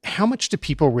do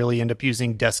people really end up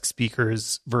using desk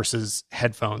speakers versus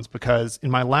headphones? Because in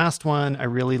my last one, I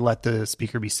really let the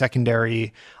speaker be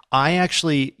secondary. I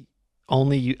actually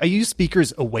I use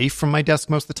speakers away from my desk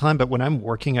most of the time, but when I'm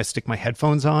working, I stick my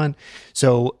headphones on.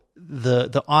 So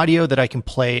the audio that I can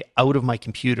play out of my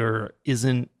computer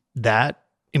isn't that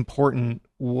important.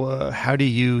 How do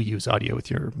you use audio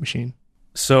with your machine?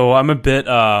 So I'm a bit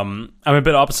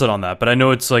opposite on that, but I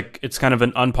know it's kind of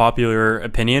an unpopular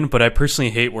opinion, but I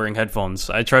personally hate wearing headphones.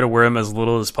 I try to wear them as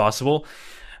little as possible,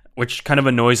 which kind of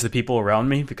annoys the people around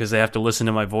me because they have to listen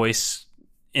to my voice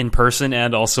in person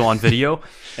and also on video,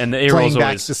 and the A-rolls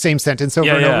always the same sentence over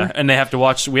and over. And they have to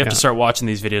watch. We have to start watching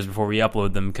these videos before we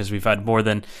upload them because we've had more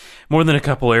than a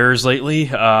couple errors lately.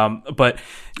 But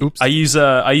I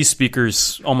use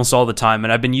speakers almost all the time,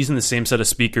 and I've been using the same set of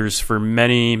speakers for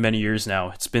many years now.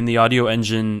 It's been the Audio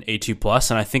Engine A2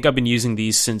 Plus, and I think I've been using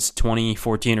these since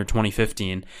 2014 or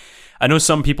 2015. I know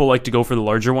some people like to go for the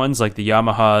larger ones, like the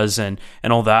Yamahas and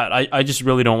all that. I just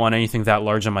really don't want anything that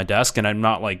large on my desk, and I'm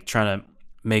not like trying to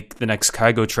make the next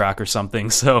Kygo track or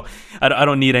something. So I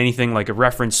don't need anything like a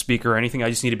reference speaker or anything. I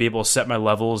just need to be able to set my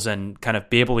levels and kind of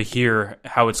be able to hear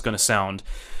how it's going to sound.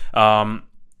 I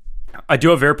do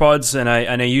have AirPods, and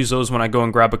I use those when I go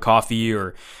and grab a coffee,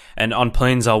 and on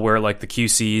planes I'll wear like the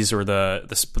QCs or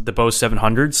the Bose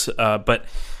 700s. But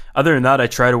other than that, I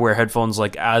try to wear headphones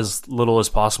like as little as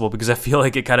possible because I feel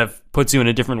like it kind of puts you in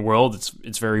a different world.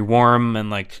 It's very warm,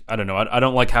 and like, I don't know, I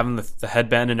don't like having the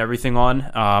headband and everything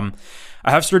on. I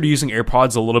have started using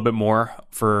AirPods a little bit more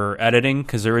for editing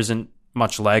because there isn't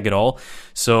much lag at all.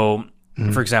 So,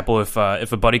 for example, if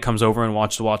a buddy comes over and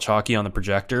wants to watch hockey on the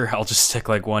projector, I'll just stick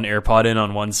like one AirPod in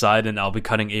on one side, and I'll be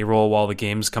cutting A-roll while the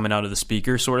game's coming out of the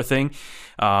speaker, sort of thing.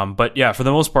 But yeah, for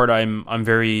the most part, I'm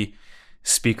very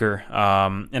speaker,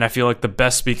 and I feel like the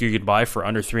best speaker you could buy for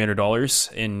under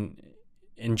 $300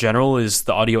 in general is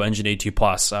the Audio Engine A2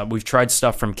 Plus. We've tried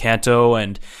stuff from Kanto,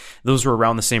 and those were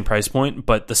around the same price point,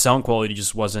 but the sound quality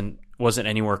just wasn't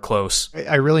anywhere close.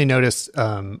 I really noticed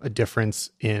a difference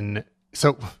in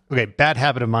So, okay, bad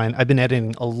habit of mine. I've been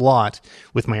editing a lot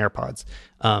with my AirPods.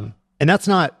 And that's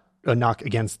not a knock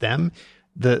against them.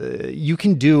 You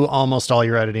can do almost all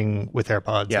your editing with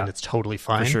AirPods and it's totally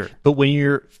fine. For sure. But when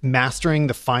you're mastering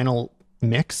the final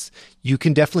mix, you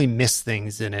can definitely miss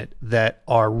things in it that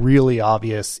are really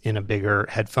obvious in a bigger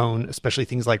headphone, especially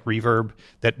things like reverb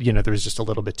that, there's just a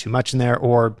little bit too much in there,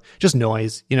 or just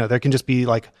noise. There can just be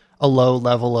like a low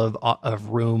level of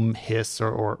room hiss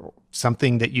or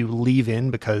something that you leave in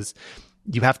because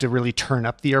you have to really turn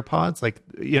up the AirPods.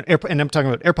 And I'm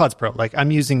talking about AirPods Pro. Like, I'm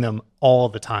using them all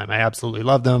the time. I absolutely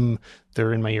love them.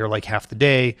 They're in my ear like half the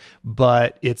day,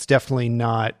 but it's definitely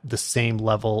not the same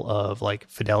level of like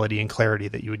fidelity and clarity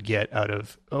that you would get out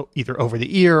of either over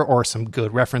the ear or some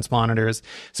good reference monitors.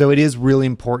 So it is really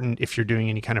important if you're doing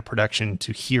any kind of production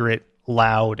to hear it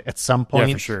loud at some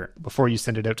point for sure. before you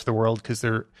send it out to the world, because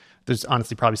there's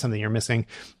honestly probably something you're missing.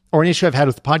 Or an issue I've had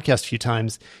with the podcast a few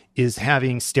times is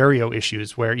having stereo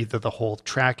issues where either the whole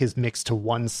track is mixed to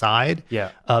one side.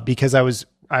 Yeah. Because I was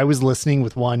listening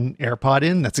with one AirPod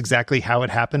in. That's exactly how it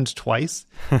happened twice.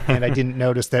 And I didn't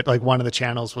notice that like one of the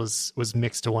channels was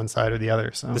mixed to one side or the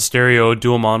other. So the stereo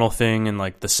dual mono thing and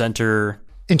like the center.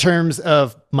 In terms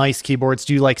of mice, keyboards,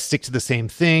 do you like stick to the same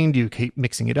thing? Do you keep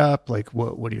mixing it up? Like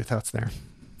what are your thoughts there?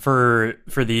 For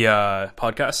the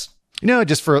podcast? No,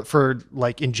 just for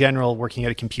like in general, working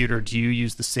at a computer, do you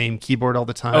use the same keyboard all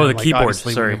the time? Oh, the like, keyboard.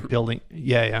 Sorry, building.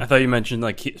 Yeah. I thought you mentioned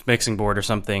like mixing board or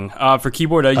something. For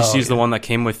keyboard, I just use the one that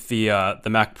came with the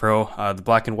Mac Pro, the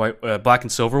black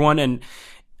and silver one, and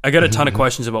I got a ton of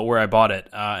questions about where I bought it,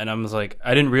 and I was like,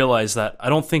 I didn't realize that. I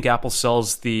don't think Apple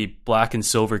sells the black and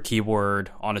silver keyboard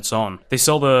on its own. They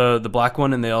sell the black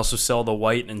one, and they also sell the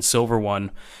white and silver one.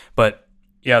 But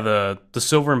yeah, the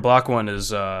silver and black one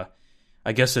is.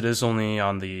 I guess it is only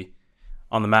on the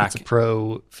Mac. It's a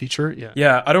Pro feature, yeah.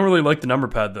 Yeah, I don't really like the number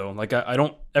pad though. Like I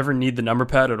don't ever need the number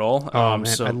pad at all. Man,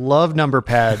 so I love number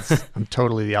pads. I'm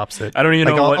totally the opposite. I don't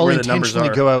even know I'll where the numbers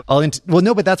are. Go out. Well,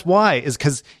 no, but that's why is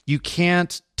because you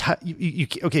can't.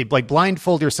 Okay, like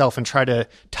blindfold yourself and try to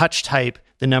touch type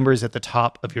the numbers at the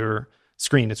top of your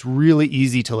screen. It's really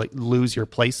easy to like lose your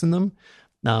place in them.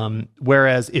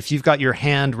 Whereas if you've got your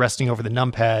hand resting over the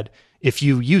numpad, if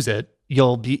you use it,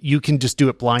 you can just do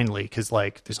it blindly because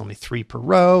like there's only 3 per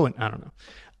row, and I don't know.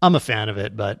 I'm a fan of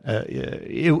it, but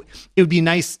it would be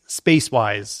nice space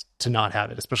wise to not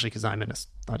have it, especially because I'm at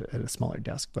a smaller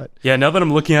desk. But yeah, now that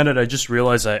I'm looking at it, I just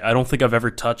realized I don't think I've ever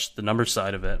touched the number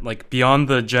side of it, like beyond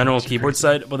the general keyboard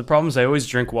side. But the problem is I always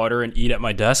drink water and eat at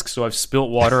my desk, so I've spilt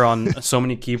water on so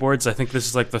many keyboards. I think this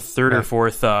is like the third or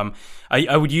fourth.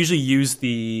 I would usually use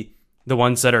the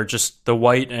ones that are just the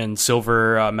white and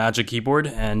silver Magic Keyboard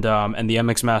and the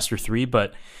MX Master 3,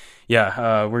 but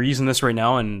yeah, we're using this right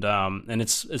now, and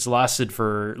it's lasted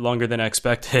for longer than I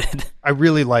expected. I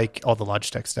really like all the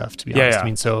Logitech stuff, to be honest. I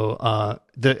mean, so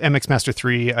the MX Master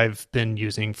 3 I've been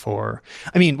using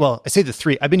I say the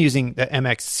 3. I've been using the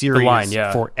MX series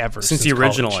forever. Since the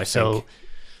original, college. I think. So,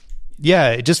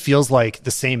 yeah, it just feels like the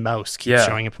same mouse keeps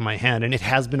showing up in my hand, and it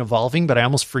has been evolving, but I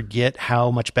almost forget how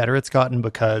much better it's gotten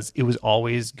because it was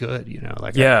always good,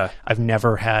 I've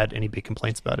never had any big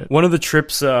complaints about it. One of the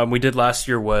trips we did last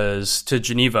year was to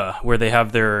Geneva, where they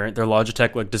have their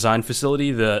Logitech like design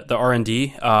facility, the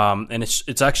R&D, and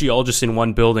it's actually all just in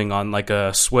one building on like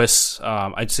a Swiss,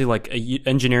 I'd say like a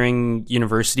engineering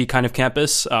university kind of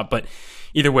campus, but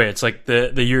either way, it's like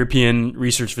the European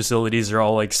research facilities are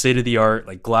all like state-of-the-art,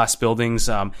 like glass buildings.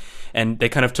 And they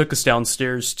kind of took us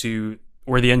downstairs to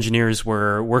where the engineers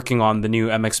were working on the new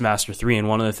MX Master 3. And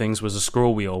one of the things was a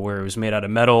scroll wheel where it was made out of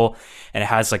metal. And it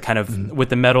has like kind of, with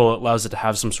the metal, it allows it to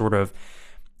have some sort of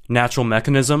natural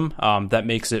mechanism that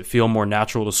makes it feel more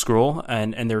natural to scroll.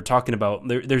 And they were talking about,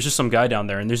 there's just some guy down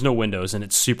there and there's no windows and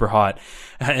it's super hot.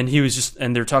 And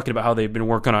they're talking about how they've been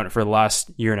working on it for the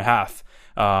last year and a half.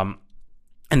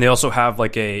 And they also have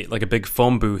like a big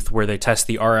foam booth where they test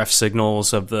the RF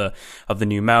signals of the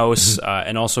new mouse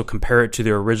and also compare it to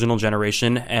their original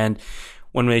generation. And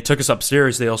when they took us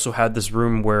upstairs, they also had this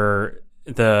room where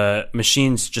the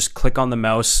machines just click on the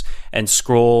mouse and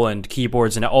scroll and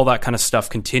keyboards and all that kind of stuff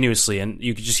continuously. And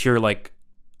you could just hear like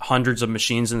hundreds of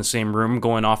machines in the same room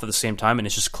going off at the same time, and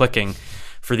it's just clicking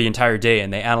for the entire day.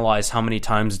 And they analyze how many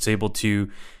times it's able to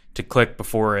click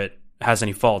before it has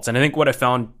any faults. And I think what I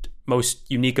found most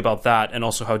unique about that, and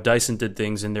also how Dyson did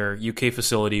things in their UK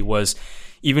facility, was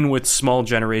even with small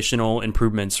generational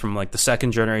improvements from like the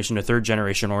second generation to third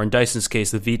generation, or in Dyson's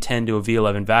case, the V10 to a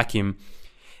V11 vacuum,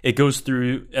 it goes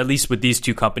through, at least with these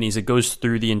two companies, it goes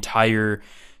through the entire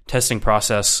testing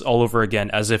process all over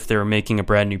again as if they're making a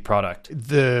brand new product.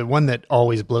 The one that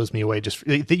always blows me away, just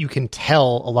that you can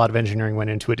tell a lot of engineering went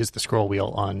into it, is the scroll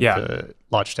wheel on the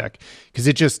Logitech, because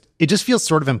it just feels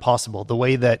sort of impossible. The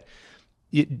way that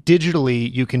digitally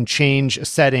you can change a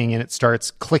setting and it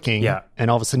starts clicking,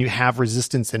 and all of a sudden you have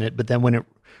resistance in it, but then when it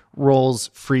rolls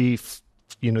free,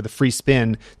 the free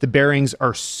spin, the bearings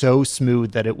are so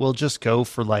smooth that it will just go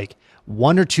for like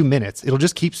 1 or 2 minutes. It'll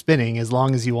just keep spinning as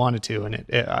long as you want it to,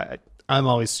 and I'm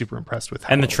always super impressed with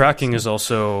how. And the tracking is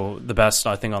also the best,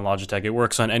 I think, on Logitech. It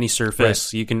works on any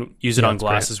surface. Right. You can use it on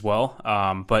glass as well.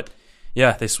 But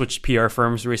yeah, they switched PR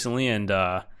firms recently, and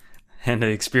the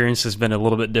experience has been a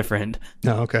little bit different.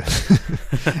 Oh, okay.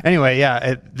 Anyway,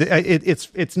 yeah,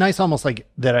 it's nice almost like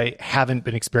that I haven't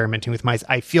been experimenting with mice.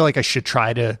 I feel like I should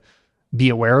try to be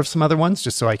aware of some other ones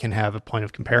just so I can have a point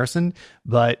of comparison.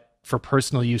 But for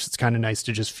personal use, it's kind of nice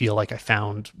to just feel like I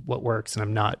found what works and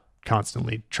I'm not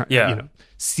constantly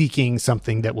seeking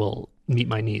something that will meet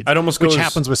my needs. I'd almost which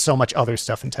happens with so much other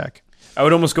stuff in tech. I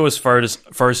would almost go as far as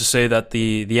to say that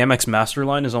the MX Master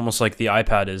line is almost like the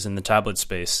iPad is in the tablet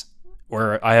space,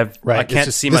 where I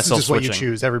can't see myself switching. This is just what you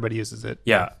choose. Everybody uses it.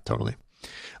 Yeah, totally.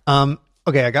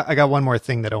 Okay, I got one more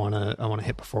thing that I want to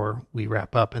hit before we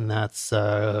wrap up, and that's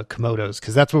Komodos,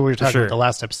 because that's what we were talking about the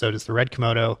last episode, is the Red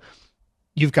Komodo.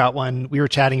 You've got one. We were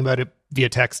chatting about it via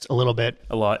text a little bit.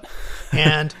 A lot.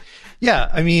 And yeah,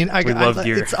 I mean,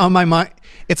 it's on my mind.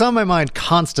 It's on my mind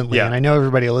constantly. Yeah. And I know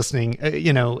everybody listening,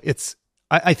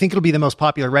 I think it'll be the most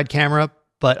popular Red camera,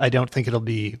 but I don't think it'll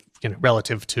be,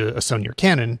 relative to a Sony or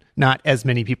Canon. Not as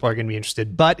many people are going to be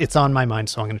interested, but it's on my mind,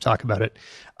 so I'm going to talk about it.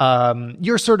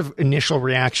 Your sort of initial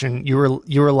reaction, you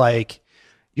were like,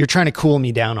 you're trying to cool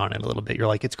me down on it a little bit. You're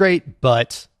like, it's great,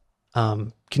 but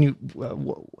can you,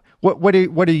 what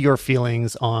are your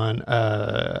feelings on,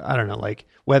 I don't know, like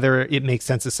whether it makes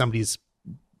sense as somebody's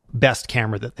best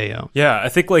camera that they own? Yeah, I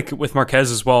think like with Marquez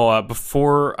as well,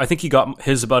 I think he got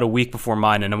his about a week before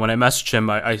mine. And when I messaged him,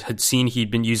 I had seen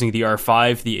he'd been using the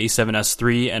R5, the A7S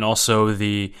III, and also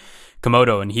the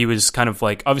Komodo. And he was kind of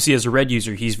like, obviously as a Red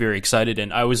user, he's very excited.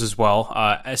 And I was as well.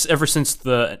 Ever since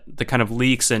the kind of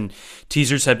leaks and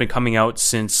teasers had been coming out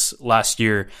since last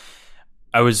year,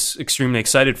 I was extremely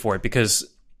excited for it, because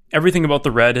everything about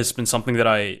the Red has been something that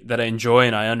I enjoy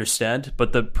and I understand,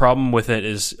 but the problem with it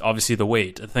is obviously the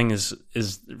weight. The thing is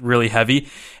really heavy,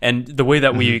 and the way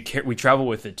that we travel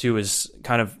with it too is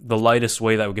kind of the lightest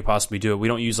way that we could possibly do it. We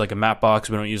don't use like a matte box,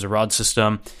 we don't use a rod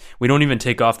system, we don't even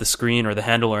take off the screen or the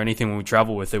handle or anything when we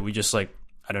travel with it. We just put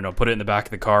it in the back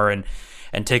of the car and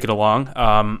take it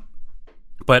along.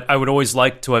 But I would always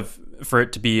like for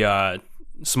it to be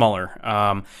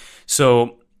smaller.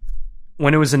 So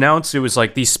when it was announced, it was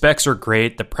like, these specs are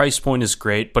great, the price point is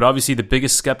great, but obviously the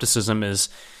biggest skepticism is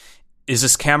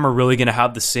this camera really going to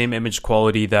have the same image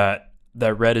quality that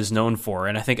Red is known for?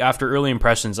 And I think after early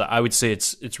impressions, I would say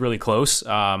it's really close.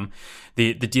 The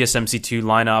DSMC2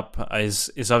 lineup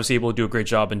is obviously able to do a great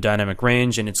job in dynamic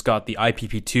range, and it's got the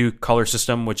IPP2 color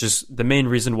system, which is the main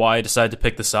reason why I decided to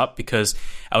pick this up, because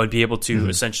I would be able to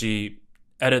essentially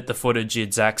edit the footage the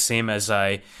exact same as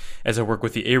I work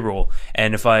with the A-roll.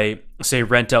 And if I say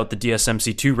rent out the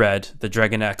DSMC2 Red, the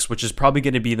Dragon X, which is probably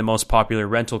going to be the most popular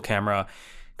rental camera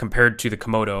compared to the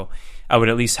Komodo, I would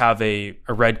at least have a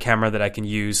Red camera that I can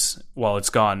use while it's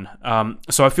gone.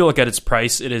 So I feel like at its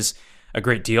price, it is a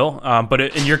great deal. But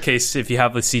in your case, if you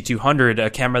have the C200, a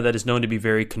camera that is known to be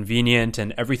very convenient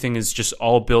and everything is just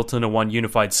all built into one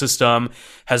unified system,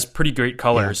 has pretty great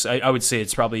colors. Yeah. I would say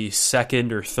it's probably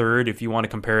second or third if you want to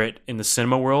compare it in the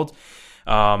cinema world.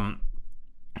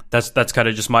 That's kind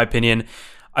of just my opinion.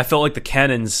 I felt like the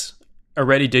Canons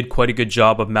already did quite a good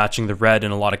job of matching the Red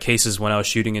in a lot of cases when I was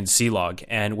shooting in C-Log,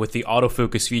 and with the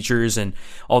autofocus features and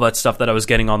all that stuff that I was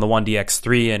getting on the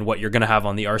 1DX3 and what you're going to have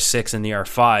on the R6 and the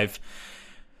R5,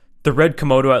 the Red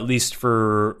Komodo, at least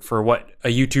for what a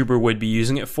YouTuber would be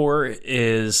using it for,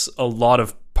 is a lot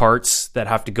of parts that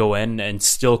have to go in and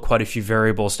still quite a few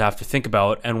variables to have to think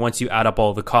about. And once you add up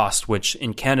all the cost, which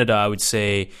in Canada I would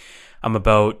say I'm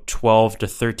about $12,000 to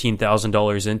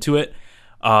 $13,000 into it.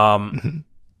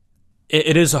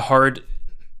 It is a hard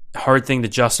thing to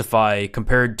justify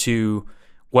compared to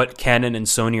what Canon and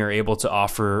Sony are able to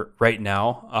offer right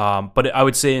now. But I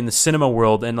would say in the cinema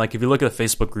world, and like if you look at the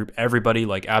Facebook group, everybody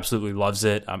like absolutely loves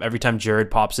it. Every time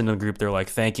Jared pops into the group, they're like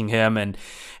thanking him and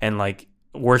like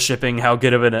worshiping how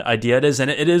good of an idea it is. And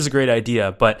it is a great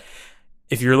idea. But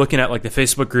if you're looking at like the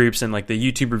Facebook groups and like the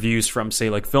YouTube reviews from say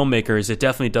like filmmakers, it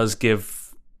definitely does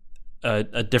give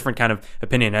a different kind of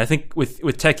opinion. And I think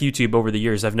with tech YouTube over the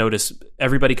years, I've noticed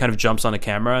everybody kind of jumps on a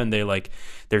camera and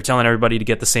they're telling everybody to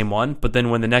get the same one. But then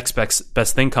when the next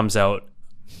best thing comes out,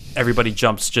 everybody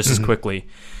jumps just as quickly.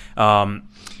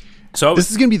 So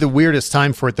this is going to be the weirdest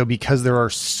time for it, though, because there are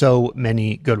so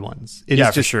many good ones. It is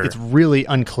just, for sure. It's really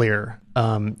unclear.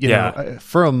 You know,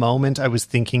 for a moment, I was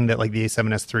thinking that like the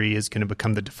A7S III is going to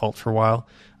become the default for a while.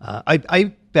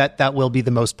 I bet that will be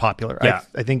the most popular. Yeah.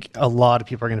 I think a lot of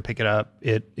people are going to pick it up.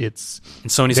 It's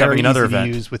and Sony's having another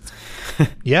event.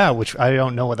 Which I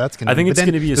don't know what that's going to be. I think it's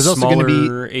going to be a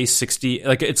smaller A60.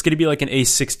 Like it's going to be like an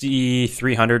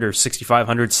A6300 or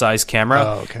 6500 size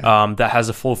camera that has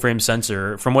a full frame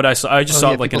sensor. From what I saw, I just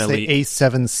saw like an Elite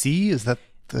A7C. Is that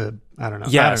I don't know.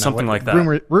 Yeah, I don't know something like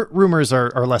that. Rumors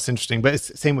are less interesting, but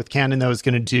it's same with Canon, though, is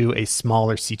going to do a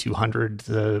smaller C200.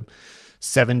 The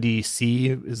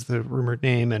 70C is the rumored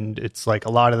name, and it's like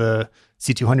a lot of the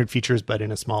C200 features, but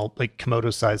in a small, like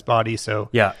Komodo sized body. So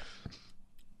yeah,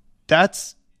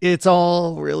 it's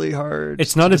all really hard.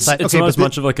 It's not not as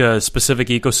much of like a specific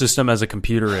ecosystem as a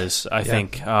computer is, I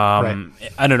think. Right.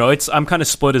 I don't know. I'm kind of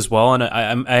split as well, and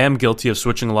I am guilty of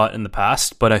switching a lot in the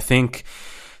past, but I think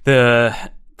the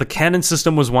Canon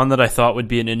system was one that I thought would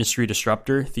be an industry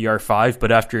disruptor, the R5,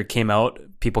 but after it came out,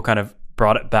 people kind of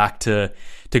brought it back to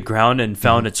ground and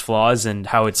found its flaws and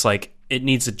how it's like it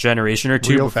needs a generation or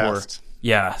two before. Fast.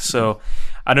 Yeah, so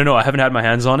I don't know. I haven't had my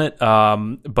hands on it,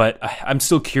 but I'm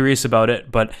still curious about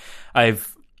it. But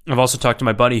I've also talked to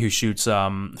my buddy who shoots for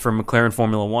McLaren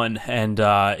Formula One, and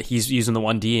he's using the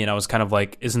 1D, and I was kind of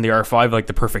like, isn't the R5 like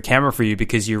the perfect camera for you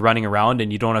because you're running around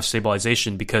and you don't have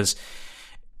stabilization because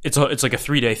it's like a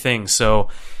 3-day thing. So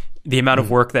the amount of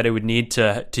work that it would need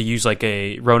to use like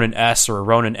a Ronin S or a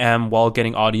Ronin M while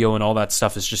getting audio and all that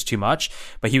stuff is just too much.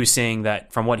 But he was saying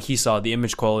that from what he saw, the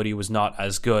image quality was not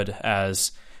as good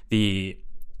as the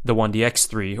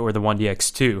 1DX3 or the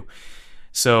 1DX2.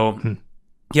 So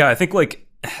yeah, I think like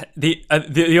the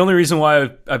only reason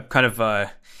why I've kind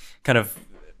of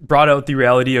brought out the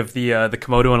reality of the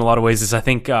Komodo in a lot of ways is I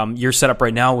think your setup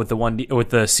right now with the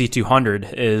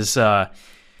C200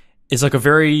 is like a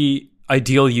very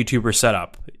ideal YouTuber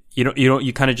setup.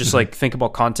 You kind of just like think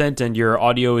about content and your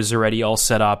audio is already all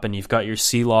set up and you've got your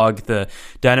C-Log. The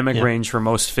dynamic range for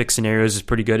most fixed scenarios is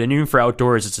pretty good. And even for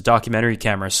outdoors, it's a documentary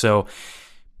camera. So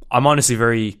I'm honestly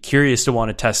very curious to want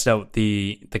to test out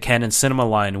the Canon Cinema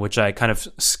line, which I kind of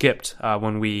skipped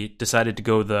when we decided to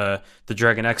go the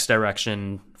Dragon X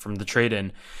direction from the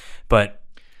trade-in. But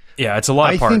yeah, it's a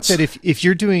lot of parts. I think that if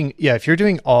you're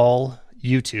doing all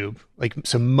YouTube, like,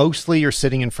 so mostly you're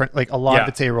sitting in front, like a lot of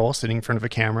it's A-roll, sitting in front of a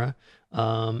camera,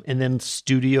 and then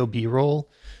studio B-roll.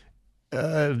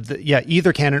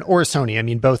 Either Canon or Sony. I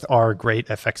mean, both are great.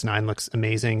 FX9 looks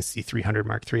amazing. C300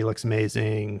 Mark III looks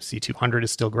amazing. C200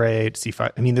 is still great.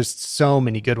 C5. I mean, there's so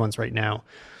many good ones right now.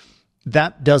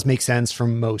 That does make sense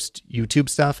from most YouTube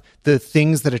stuff. The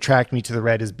things that attract me to the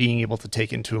Red is being able to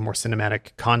take into a more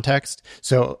cinematic context.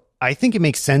 So I think it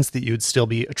makes sense that you'd still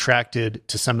be attracted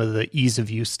to some of the ease of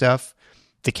use stuff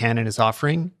the Canon is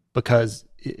offering because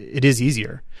it is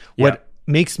easier. Yeah. What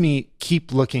makes me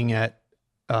keep looking at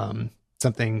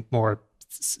something more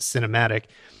cinematic,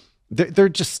 there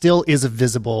just still is a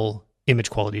visible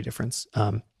image quality difference.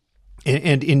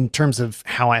 And in terms of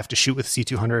how I have to shoot with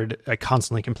C200, I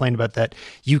constantly complain about that.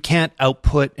 You can't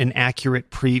output an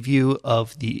accurate preview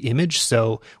of the image.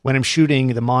 So when I'm shooting,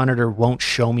 the monitor won't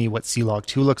show me what C-Log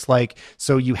 2 looks like.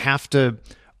 So you have to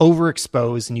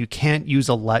overexpose and you can't use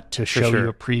a LUT to show you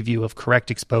a preview of correct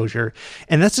exposure.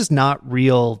 And that's just not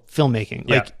real filmmaking.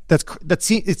 Yeah. Like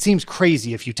it seems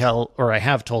crazy if you tell, or I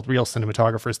have told real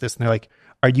cinematographers this, and they're like,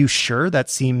 are you sure?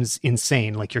 That seems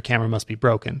insane. Like your camera must be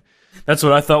broken. That's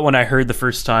what I thought when I heard the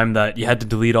first time that you had to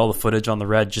delete all the footage on the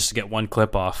Red just to get one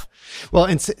clip off. Well,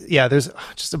 and there's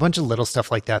just a bunch of little stuff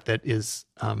like that is,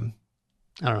 I don't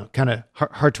know, kind of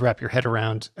hard to wrap your head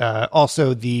around.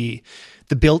 Also, the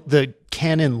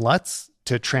Canon LUTs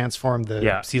to transform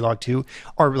the C-Log 2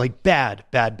 are like bad.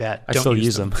 I still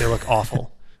use them. They look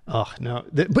awful. Oh no,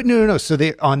 but no. So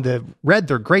they on the Red,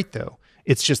 they're great though.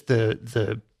 It's just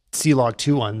the C-Log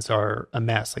 2 ones are a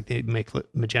mess. Like they make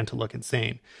magenta look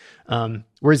insane.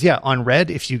 Whereas on Red,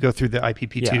 if you go through the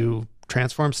IPP2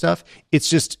 transform stuff, it's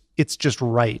just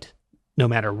right no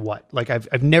matter what. Like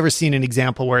I've never seen an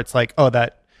example where it's like, oh,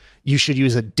 that you should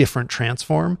use a different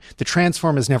transform. The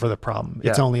transform is never the problem.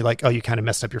 It's only like, oh, you kind of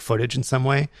messed up your footage in some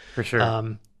way. For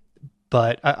sure.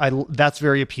 But I that's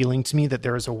very appealing to me that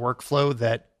there is a workflow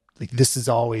that Like this is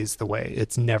always the way.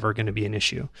 It's never going to be an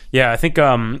issue. Yeah, I think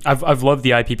I've loved the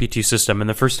IPP2 system, and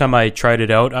the first time I tried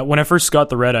it out, when I first got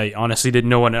the Red, I honestly didn't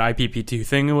know what an IPP2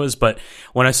 thing was, but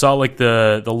when I saw like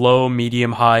the low,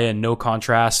 medium, high, and no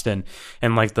contrast, and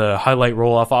like the highlight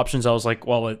roll off options, I was like,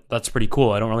 well, that's pretty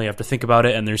cool. I don't really have to think about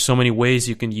it, and there's so many ways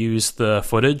you can use the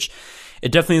footage.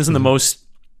 It definitely isn't the most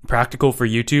practical for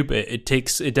YouTube. It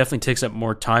definitely takes up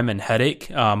more time and headache,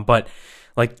 but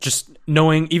like just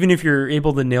knowing, even if you're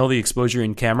able to nail the exposure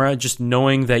in camera, just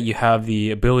knowing that you have the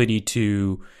ability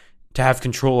to have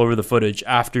control over the footage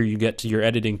after you get to your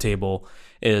editing table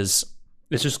it's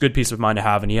just a good peace of mind to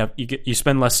have, and you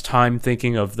spend less time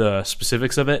thinking of the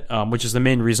specifics of it, which is the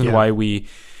main reason why we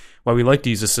like to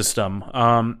use the system.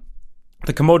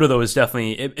 The Komodo, though, is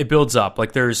definitely, it builds up.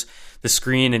 Like there's the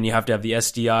screen, and you have to have the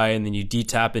SDI, and then you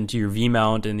detap into your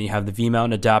V-mount, and then you have the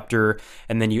V-mount adapter,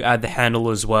 and then you add the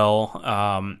handle as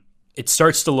well. It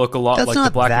starts to look a lot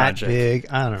like the Blackmagic. Big.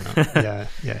 I don't know.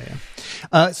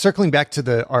 Yeah. Circling back to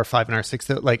the R5 and R6,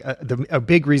 though, like a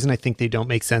big reason I think they don't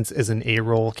make sense as an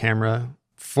A-roll camera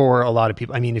for a lot of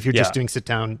people. I mean, if you're just doing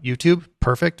sit-down YouTube,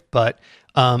 perfect, but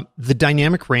the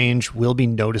dynamic range will be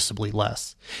noticeably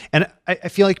less. And I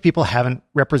feel like people haven't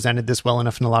represented this well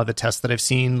enough in a lot of the tests that I've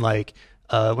seen. Like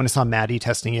when I saw Maddie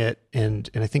testing it, and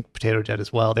I think Potato Jet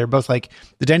as well, they're both like,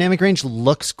 the dynamic range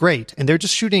looks great, and they're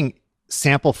just shooting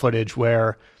sample footage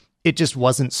where it just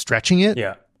wasn't stretching it.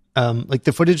 Yeah. Like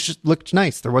the footage just looked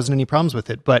nice. There wasn't any problems with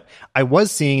it. But I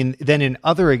was seeing then in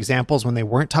other examples when they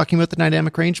weren't talking about the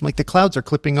dynamic range, I'm like, the clouds are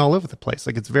clipping all over the place.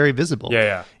 Like it's very visible.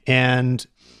 Yeah. And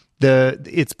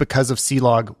it's because of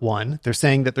C-Log 1. They're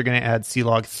saying that they're going to add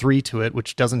C-Log 3 to it,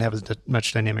 which doesn't have as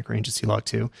much dynamic range as C-Log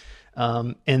 2.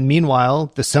 And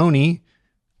meanwhile, the Sony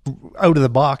out of the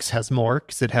box has more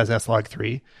because it has S-Log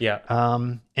 3. Yeah.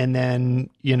 And then,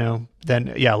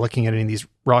 looking at any of these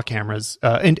raw cameras.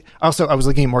 And also I was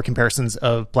looking at more comparisons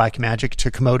of Blackmagic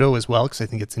to Komodo as well, because I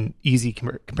think it's an easy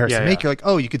comparison to make. You're like,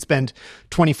 oh, you could spend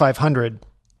 $2,500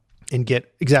 and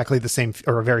get exactly the same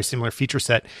or a very similar feature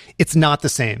set. It's not the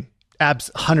same.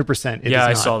 100%. It is I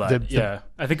not. saw that.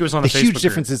 I think it was on the Facebook huge group.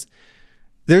 difference is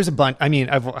there's a bunch. I mean,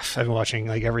 I've been watching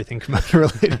like everything Komodo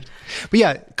related, but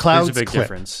yeah, clouds There's a big clip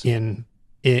difference. in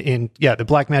the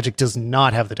Blackmagic does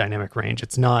not have the dynamic range.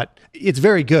 It's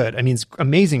very good. I mean, it's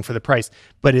amazing for the price,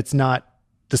 but it's not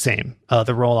the same.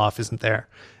 The roll off isn't there.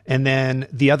 And then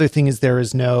the other thing is there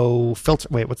is no filter.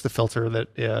 Wait, what's the filter that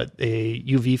a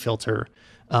UV filter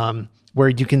where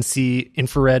you can see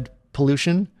infrared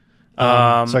pollution? So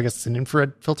I guess it's an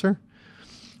infrared filter,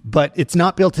 but it's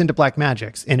not built into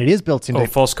Blackmagic's, and it is built into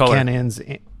false color. Canon's.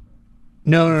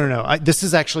 No. This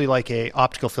is actually like a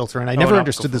optical filter, and I never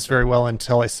understood this very well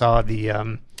until I saw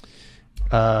the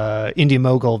India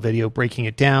Mogul video breaking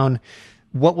it down.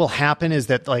 What will happen is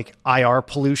that like IR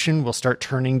pollution will start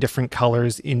turning different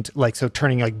colors into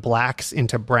turning like blacks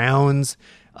into browns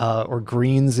or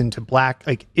greens into black.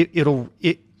 Like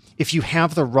if you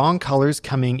have the wrong colors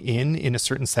coming in a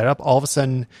certain setup, all of a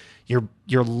sudden your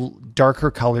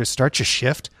darker colors start to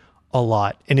shift a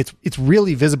lot, and it's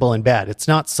really visible and bad. It's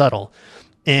not subtle.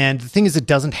 And the thing is, it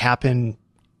doesn't happen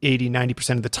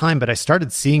 80-90% of the time, but I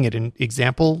started seeing it in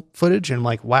example footage, and I'm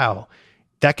like, wow,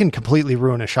 that can completely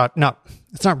ruin a shot.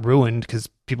 It's not ruined because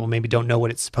people maybe don't know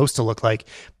what it's supposed to look like,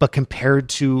 but compared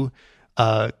to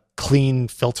clean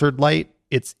filtered light,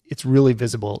 it's really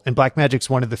visible. And Blackmagic's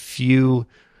one of the few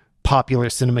popular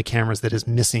cinema cameras that is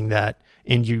missing that,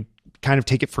 and you kind of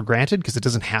take it for granted because it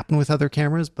doesn't happen with other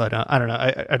cameras. But I don't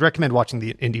know. I'd recommend watching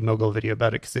the Indy Mogul video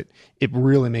about it because it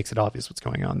really makes it obvious what's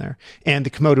going on there. And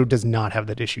the Komodo does not have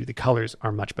that issue. The colors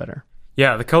are much better.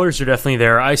 Yeah, the colors are definitely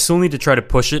there. I still need to try to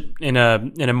push it in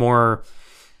a more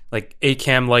like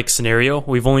A-cam like scenario.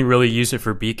 We've only really used it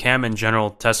for B-cam and general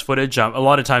test footage. A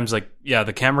lot of times,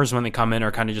 the cameras when they come in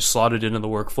are kind of just slotted into the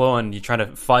workflow, and you try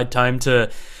to find time to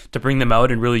bring them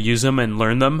out and really use them and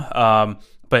learn them.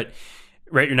 But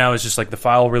right now it's just like the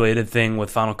file related thing with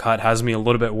Final Cut has me a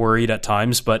little bit worried at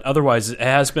times, but otherwise it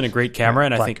has been a great camera.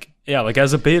 And I think,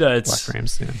 as a beta, it's black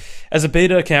frames, as a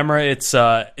beta camera,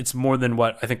 it's more than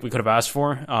what I think we could have asked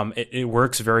for. It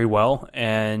works very well,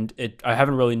 and I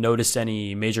haven't really noticed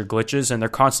any major glitches, and they're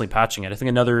constantly patching it. I think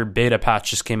another beta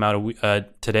patch just came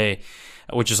out today,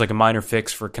 which is like a minor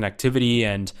fix for connectivity.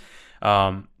 And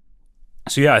I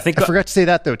think I forgot to say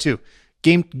that though too.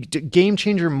 Game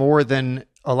changer more than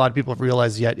a lot of people have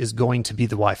realized yet is going to be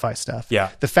the Wi-Fi stuff. Yeah.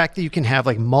 The fact that you can have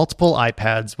like multiple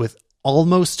iPads with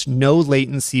almost no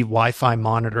latency Wi-Fi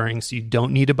monitoring, so you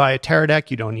don't need to buy a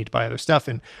Teradek, you don't need to buy other stuff,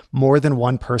 and more than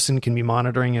one person can be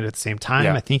monitoring it at the same time.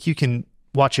 Yeah. I think you can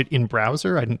watch it in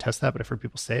browser. I didn't test that, but I've heard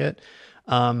people say it.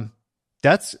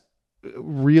 That's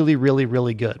really, really,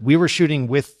 really good. We were shooting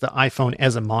with the iPhone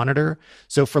as a monitor.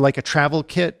 So for like a travel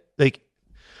kit, like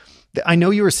I know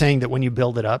you were saying that when you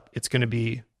build it up, it's going to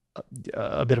be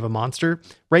a bit of a monster.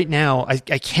 Right now, I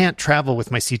can't travel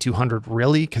with my C200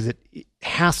 really because it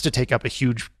has to take up a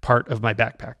huge part of my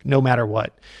backpack, no matter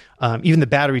what. Even the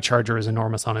battery charger is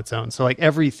enormous on its own. So like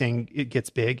everything, it gets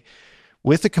big.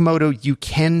 With the Komodo, you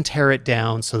can tear it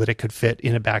down so that it could fit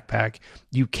in a backpack.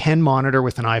 You can monitor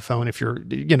with an iPhone if you're,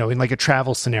 in like a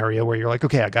travel scenario where you're like,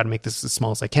 okay, I got to make this as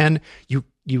small as I can.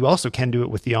 You also can do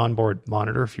it with the onboard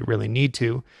monitor if you really need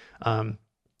to.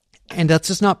 And that's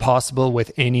just not possible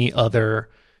with any other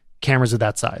cameras of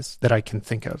that size that I can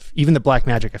think of. Even the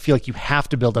Blackmagic, I feel like you have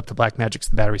to build up the Blackmagic so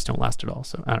the batteries don't last at all.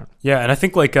 So I don't know. Yeah, and I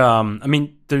think like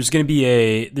there's going to be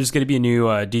a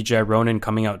new DJI Ronin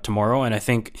coming out tomorrow, and I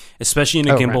think especially in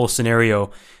a gimbal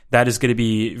scenario, that is going to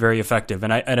be very effective.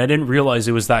 And I didn't realize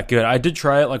it was that good. I did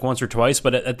try it like once or twice,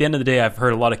 but at the end of the day, I've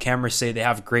heard a lot of cameras say they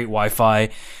have great Wi-Fi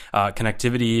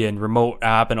connectivity and remote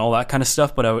app and all that kind of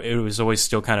stuff, but it was always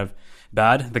still kind of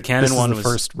bad. The Canon one was the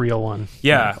first real one.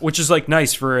 Yeah, which is like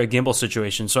nice for a gimbal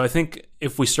situation. So I think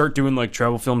if we start doing like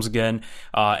travel films again,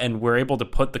 and we're able to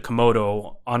put the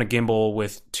Komodo on a gimbal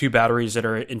with two batteries that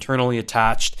are internally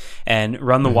attached and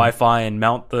run the Wi-Fi and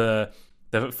mount the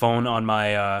phone on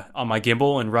my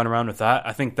gimbal and run around with that,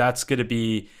 I think that's going to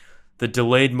be the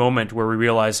delayed moment where we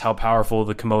realize how powerful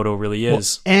the Komodo really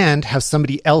is. Well, and have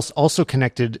somebody else also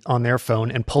connected on their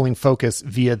phone and pulling focus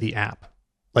via the app.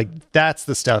 Like that's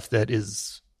the stuff that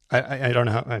is, I don't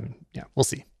know how, we'll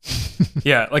see.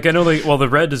 Yeah, like I know the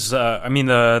Red is,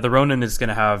 the Ronin is going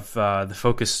to have the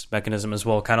focus mechanism as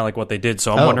well, kind of like what they did.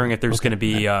 So I'm wondering if there's going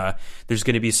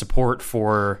to be support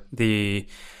for the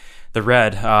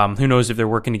Red. Who knows if they're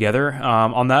working together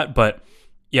on that, but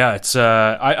yeah, it's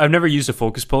I've never used a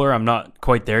focus puller. I'm not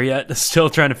quite there yet. Still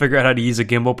trying to figure out how to use a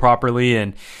gimbal properly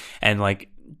and like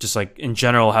just like in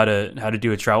general how to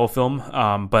do a travel film.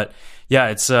 But yeah,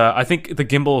 it's I think the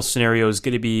gimbal scenario is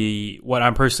going to be what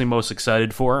I'm personally most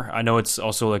excited for. I know it's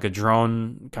also like a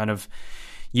drone kind of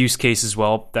use case as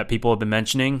well that people have been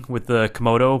mentioning with the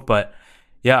Komodo, but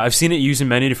yeah, I've seen it used in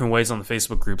many different ways on the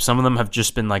Facebook group. Some of them have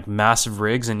just been like massive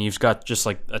rigs, and you've got just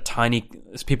like a tiny.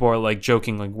 People are like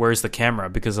joking, like, "Where's the camera?"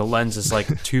 Because the lens is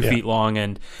like 2 feet long,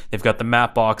 and they've got the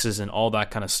map boxes and all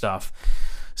that kind of stuff.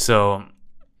 So,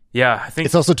 yeah, I think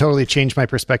it's also totally changed my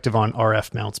perspective on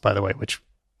RF mounts. By the way, which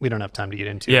we don't have time to get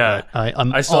into. Yeah,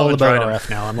 I'm all about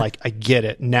RF now. I'm like, I get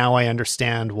it now. I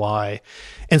understand why.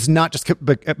 And it's not just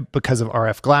because of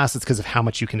RF glass. It's because of how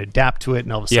much you can adapt to it.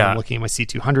 And all of a sudden, I'm looking at my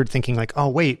C200, thinking like, oh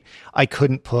wait, I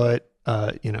couldn't put,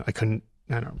 I don't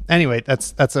know. Anyway,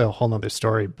 that's a whole nother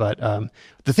story. But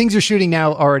the things you're shooting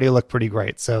now already look pretty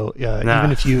great. So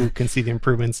even if you can see the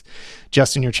improvements,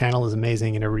 Justin, your channel is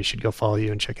amazing, and everybody should go follow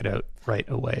you and check it out right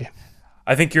away.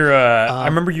 I think you're. I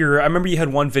remember you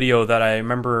had one video that I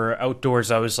remember outdoors.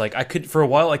 I was like, I couldn't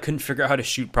figure out how to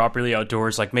shoot properly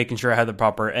outdoors, like making sure I had the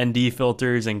proper ND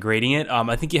filters and grading it.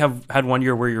 I think you had one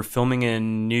year where you're filming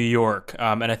in New York,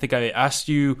 and I think I asked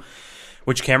you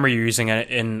which camera you're using,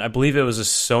 and I believe it was a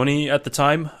Sony at the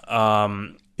time.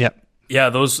 Yeah,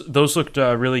 those looked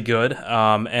really good,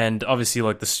 and obviously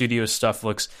like the studio stuff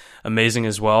looks amazing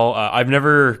as well. I've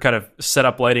never kind of set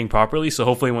up lighting properly, so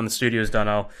hopefully when the studio is done,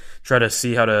 I'll try to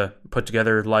see how to put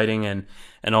together lighting and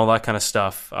all that kind of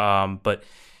stuff. But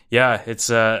yeah, it's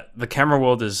the camera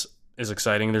world is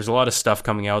exciting. There's a lot of stuff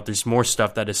coming out. There's more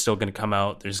stuff that is still going to come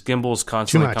out. There's gimbals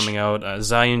constantly coming out.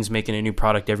 Zhiyun's making a new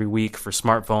product every week for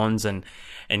smartphones and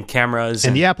cameras,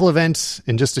 and the Apple event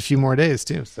in just a few more days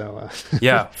too. So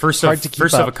yeah, first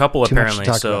of a couple apparently.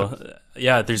 So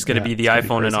yeah, there's going to be the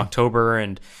iPhone in October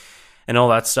and all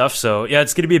that stuff. So yeah,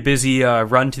 it's going to be a busy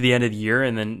run to the end of the year,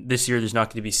 and then this year there's not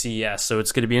going to be CES. So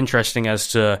it's going to be interesting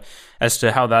as to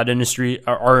how that industry,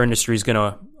 our industry, is going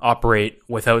to operate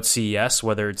without CES.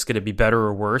 Whether it's going to be better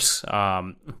or worse,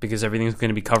 because everything's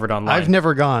going to be covered online. I've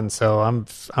never gone, so I'm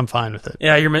fine with it.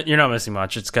 Yeah, you're not missing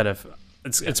much. It's kind of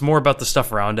it's more about the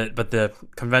stuff around it, but the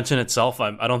convention itself,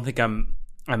 I don't think I'm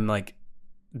like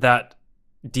that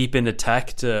deep into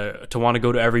tech to want to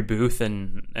go to every booth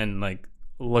and like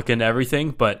look into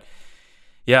everything. But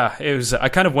yeah, it was. I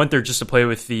kind of went there just to play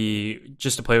with the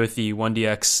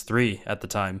 1DX3 at the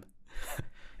time.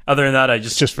 Other than that, I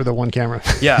just for the one camera.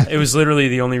 Yeah, it was literally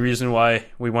the only reason why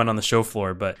we went on the show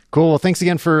floor. But cool. Well, thanks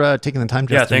again for taking the time,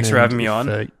 Justin. Yeah, thanks for having me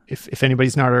on. If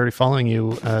anybody's not already following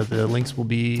you, the links will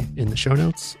be in the show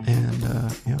notes. And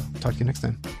talk to you next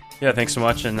time. Yeah, thanks so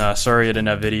much. And sorry I didn't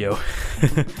have video.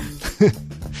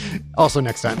 Also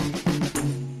next time.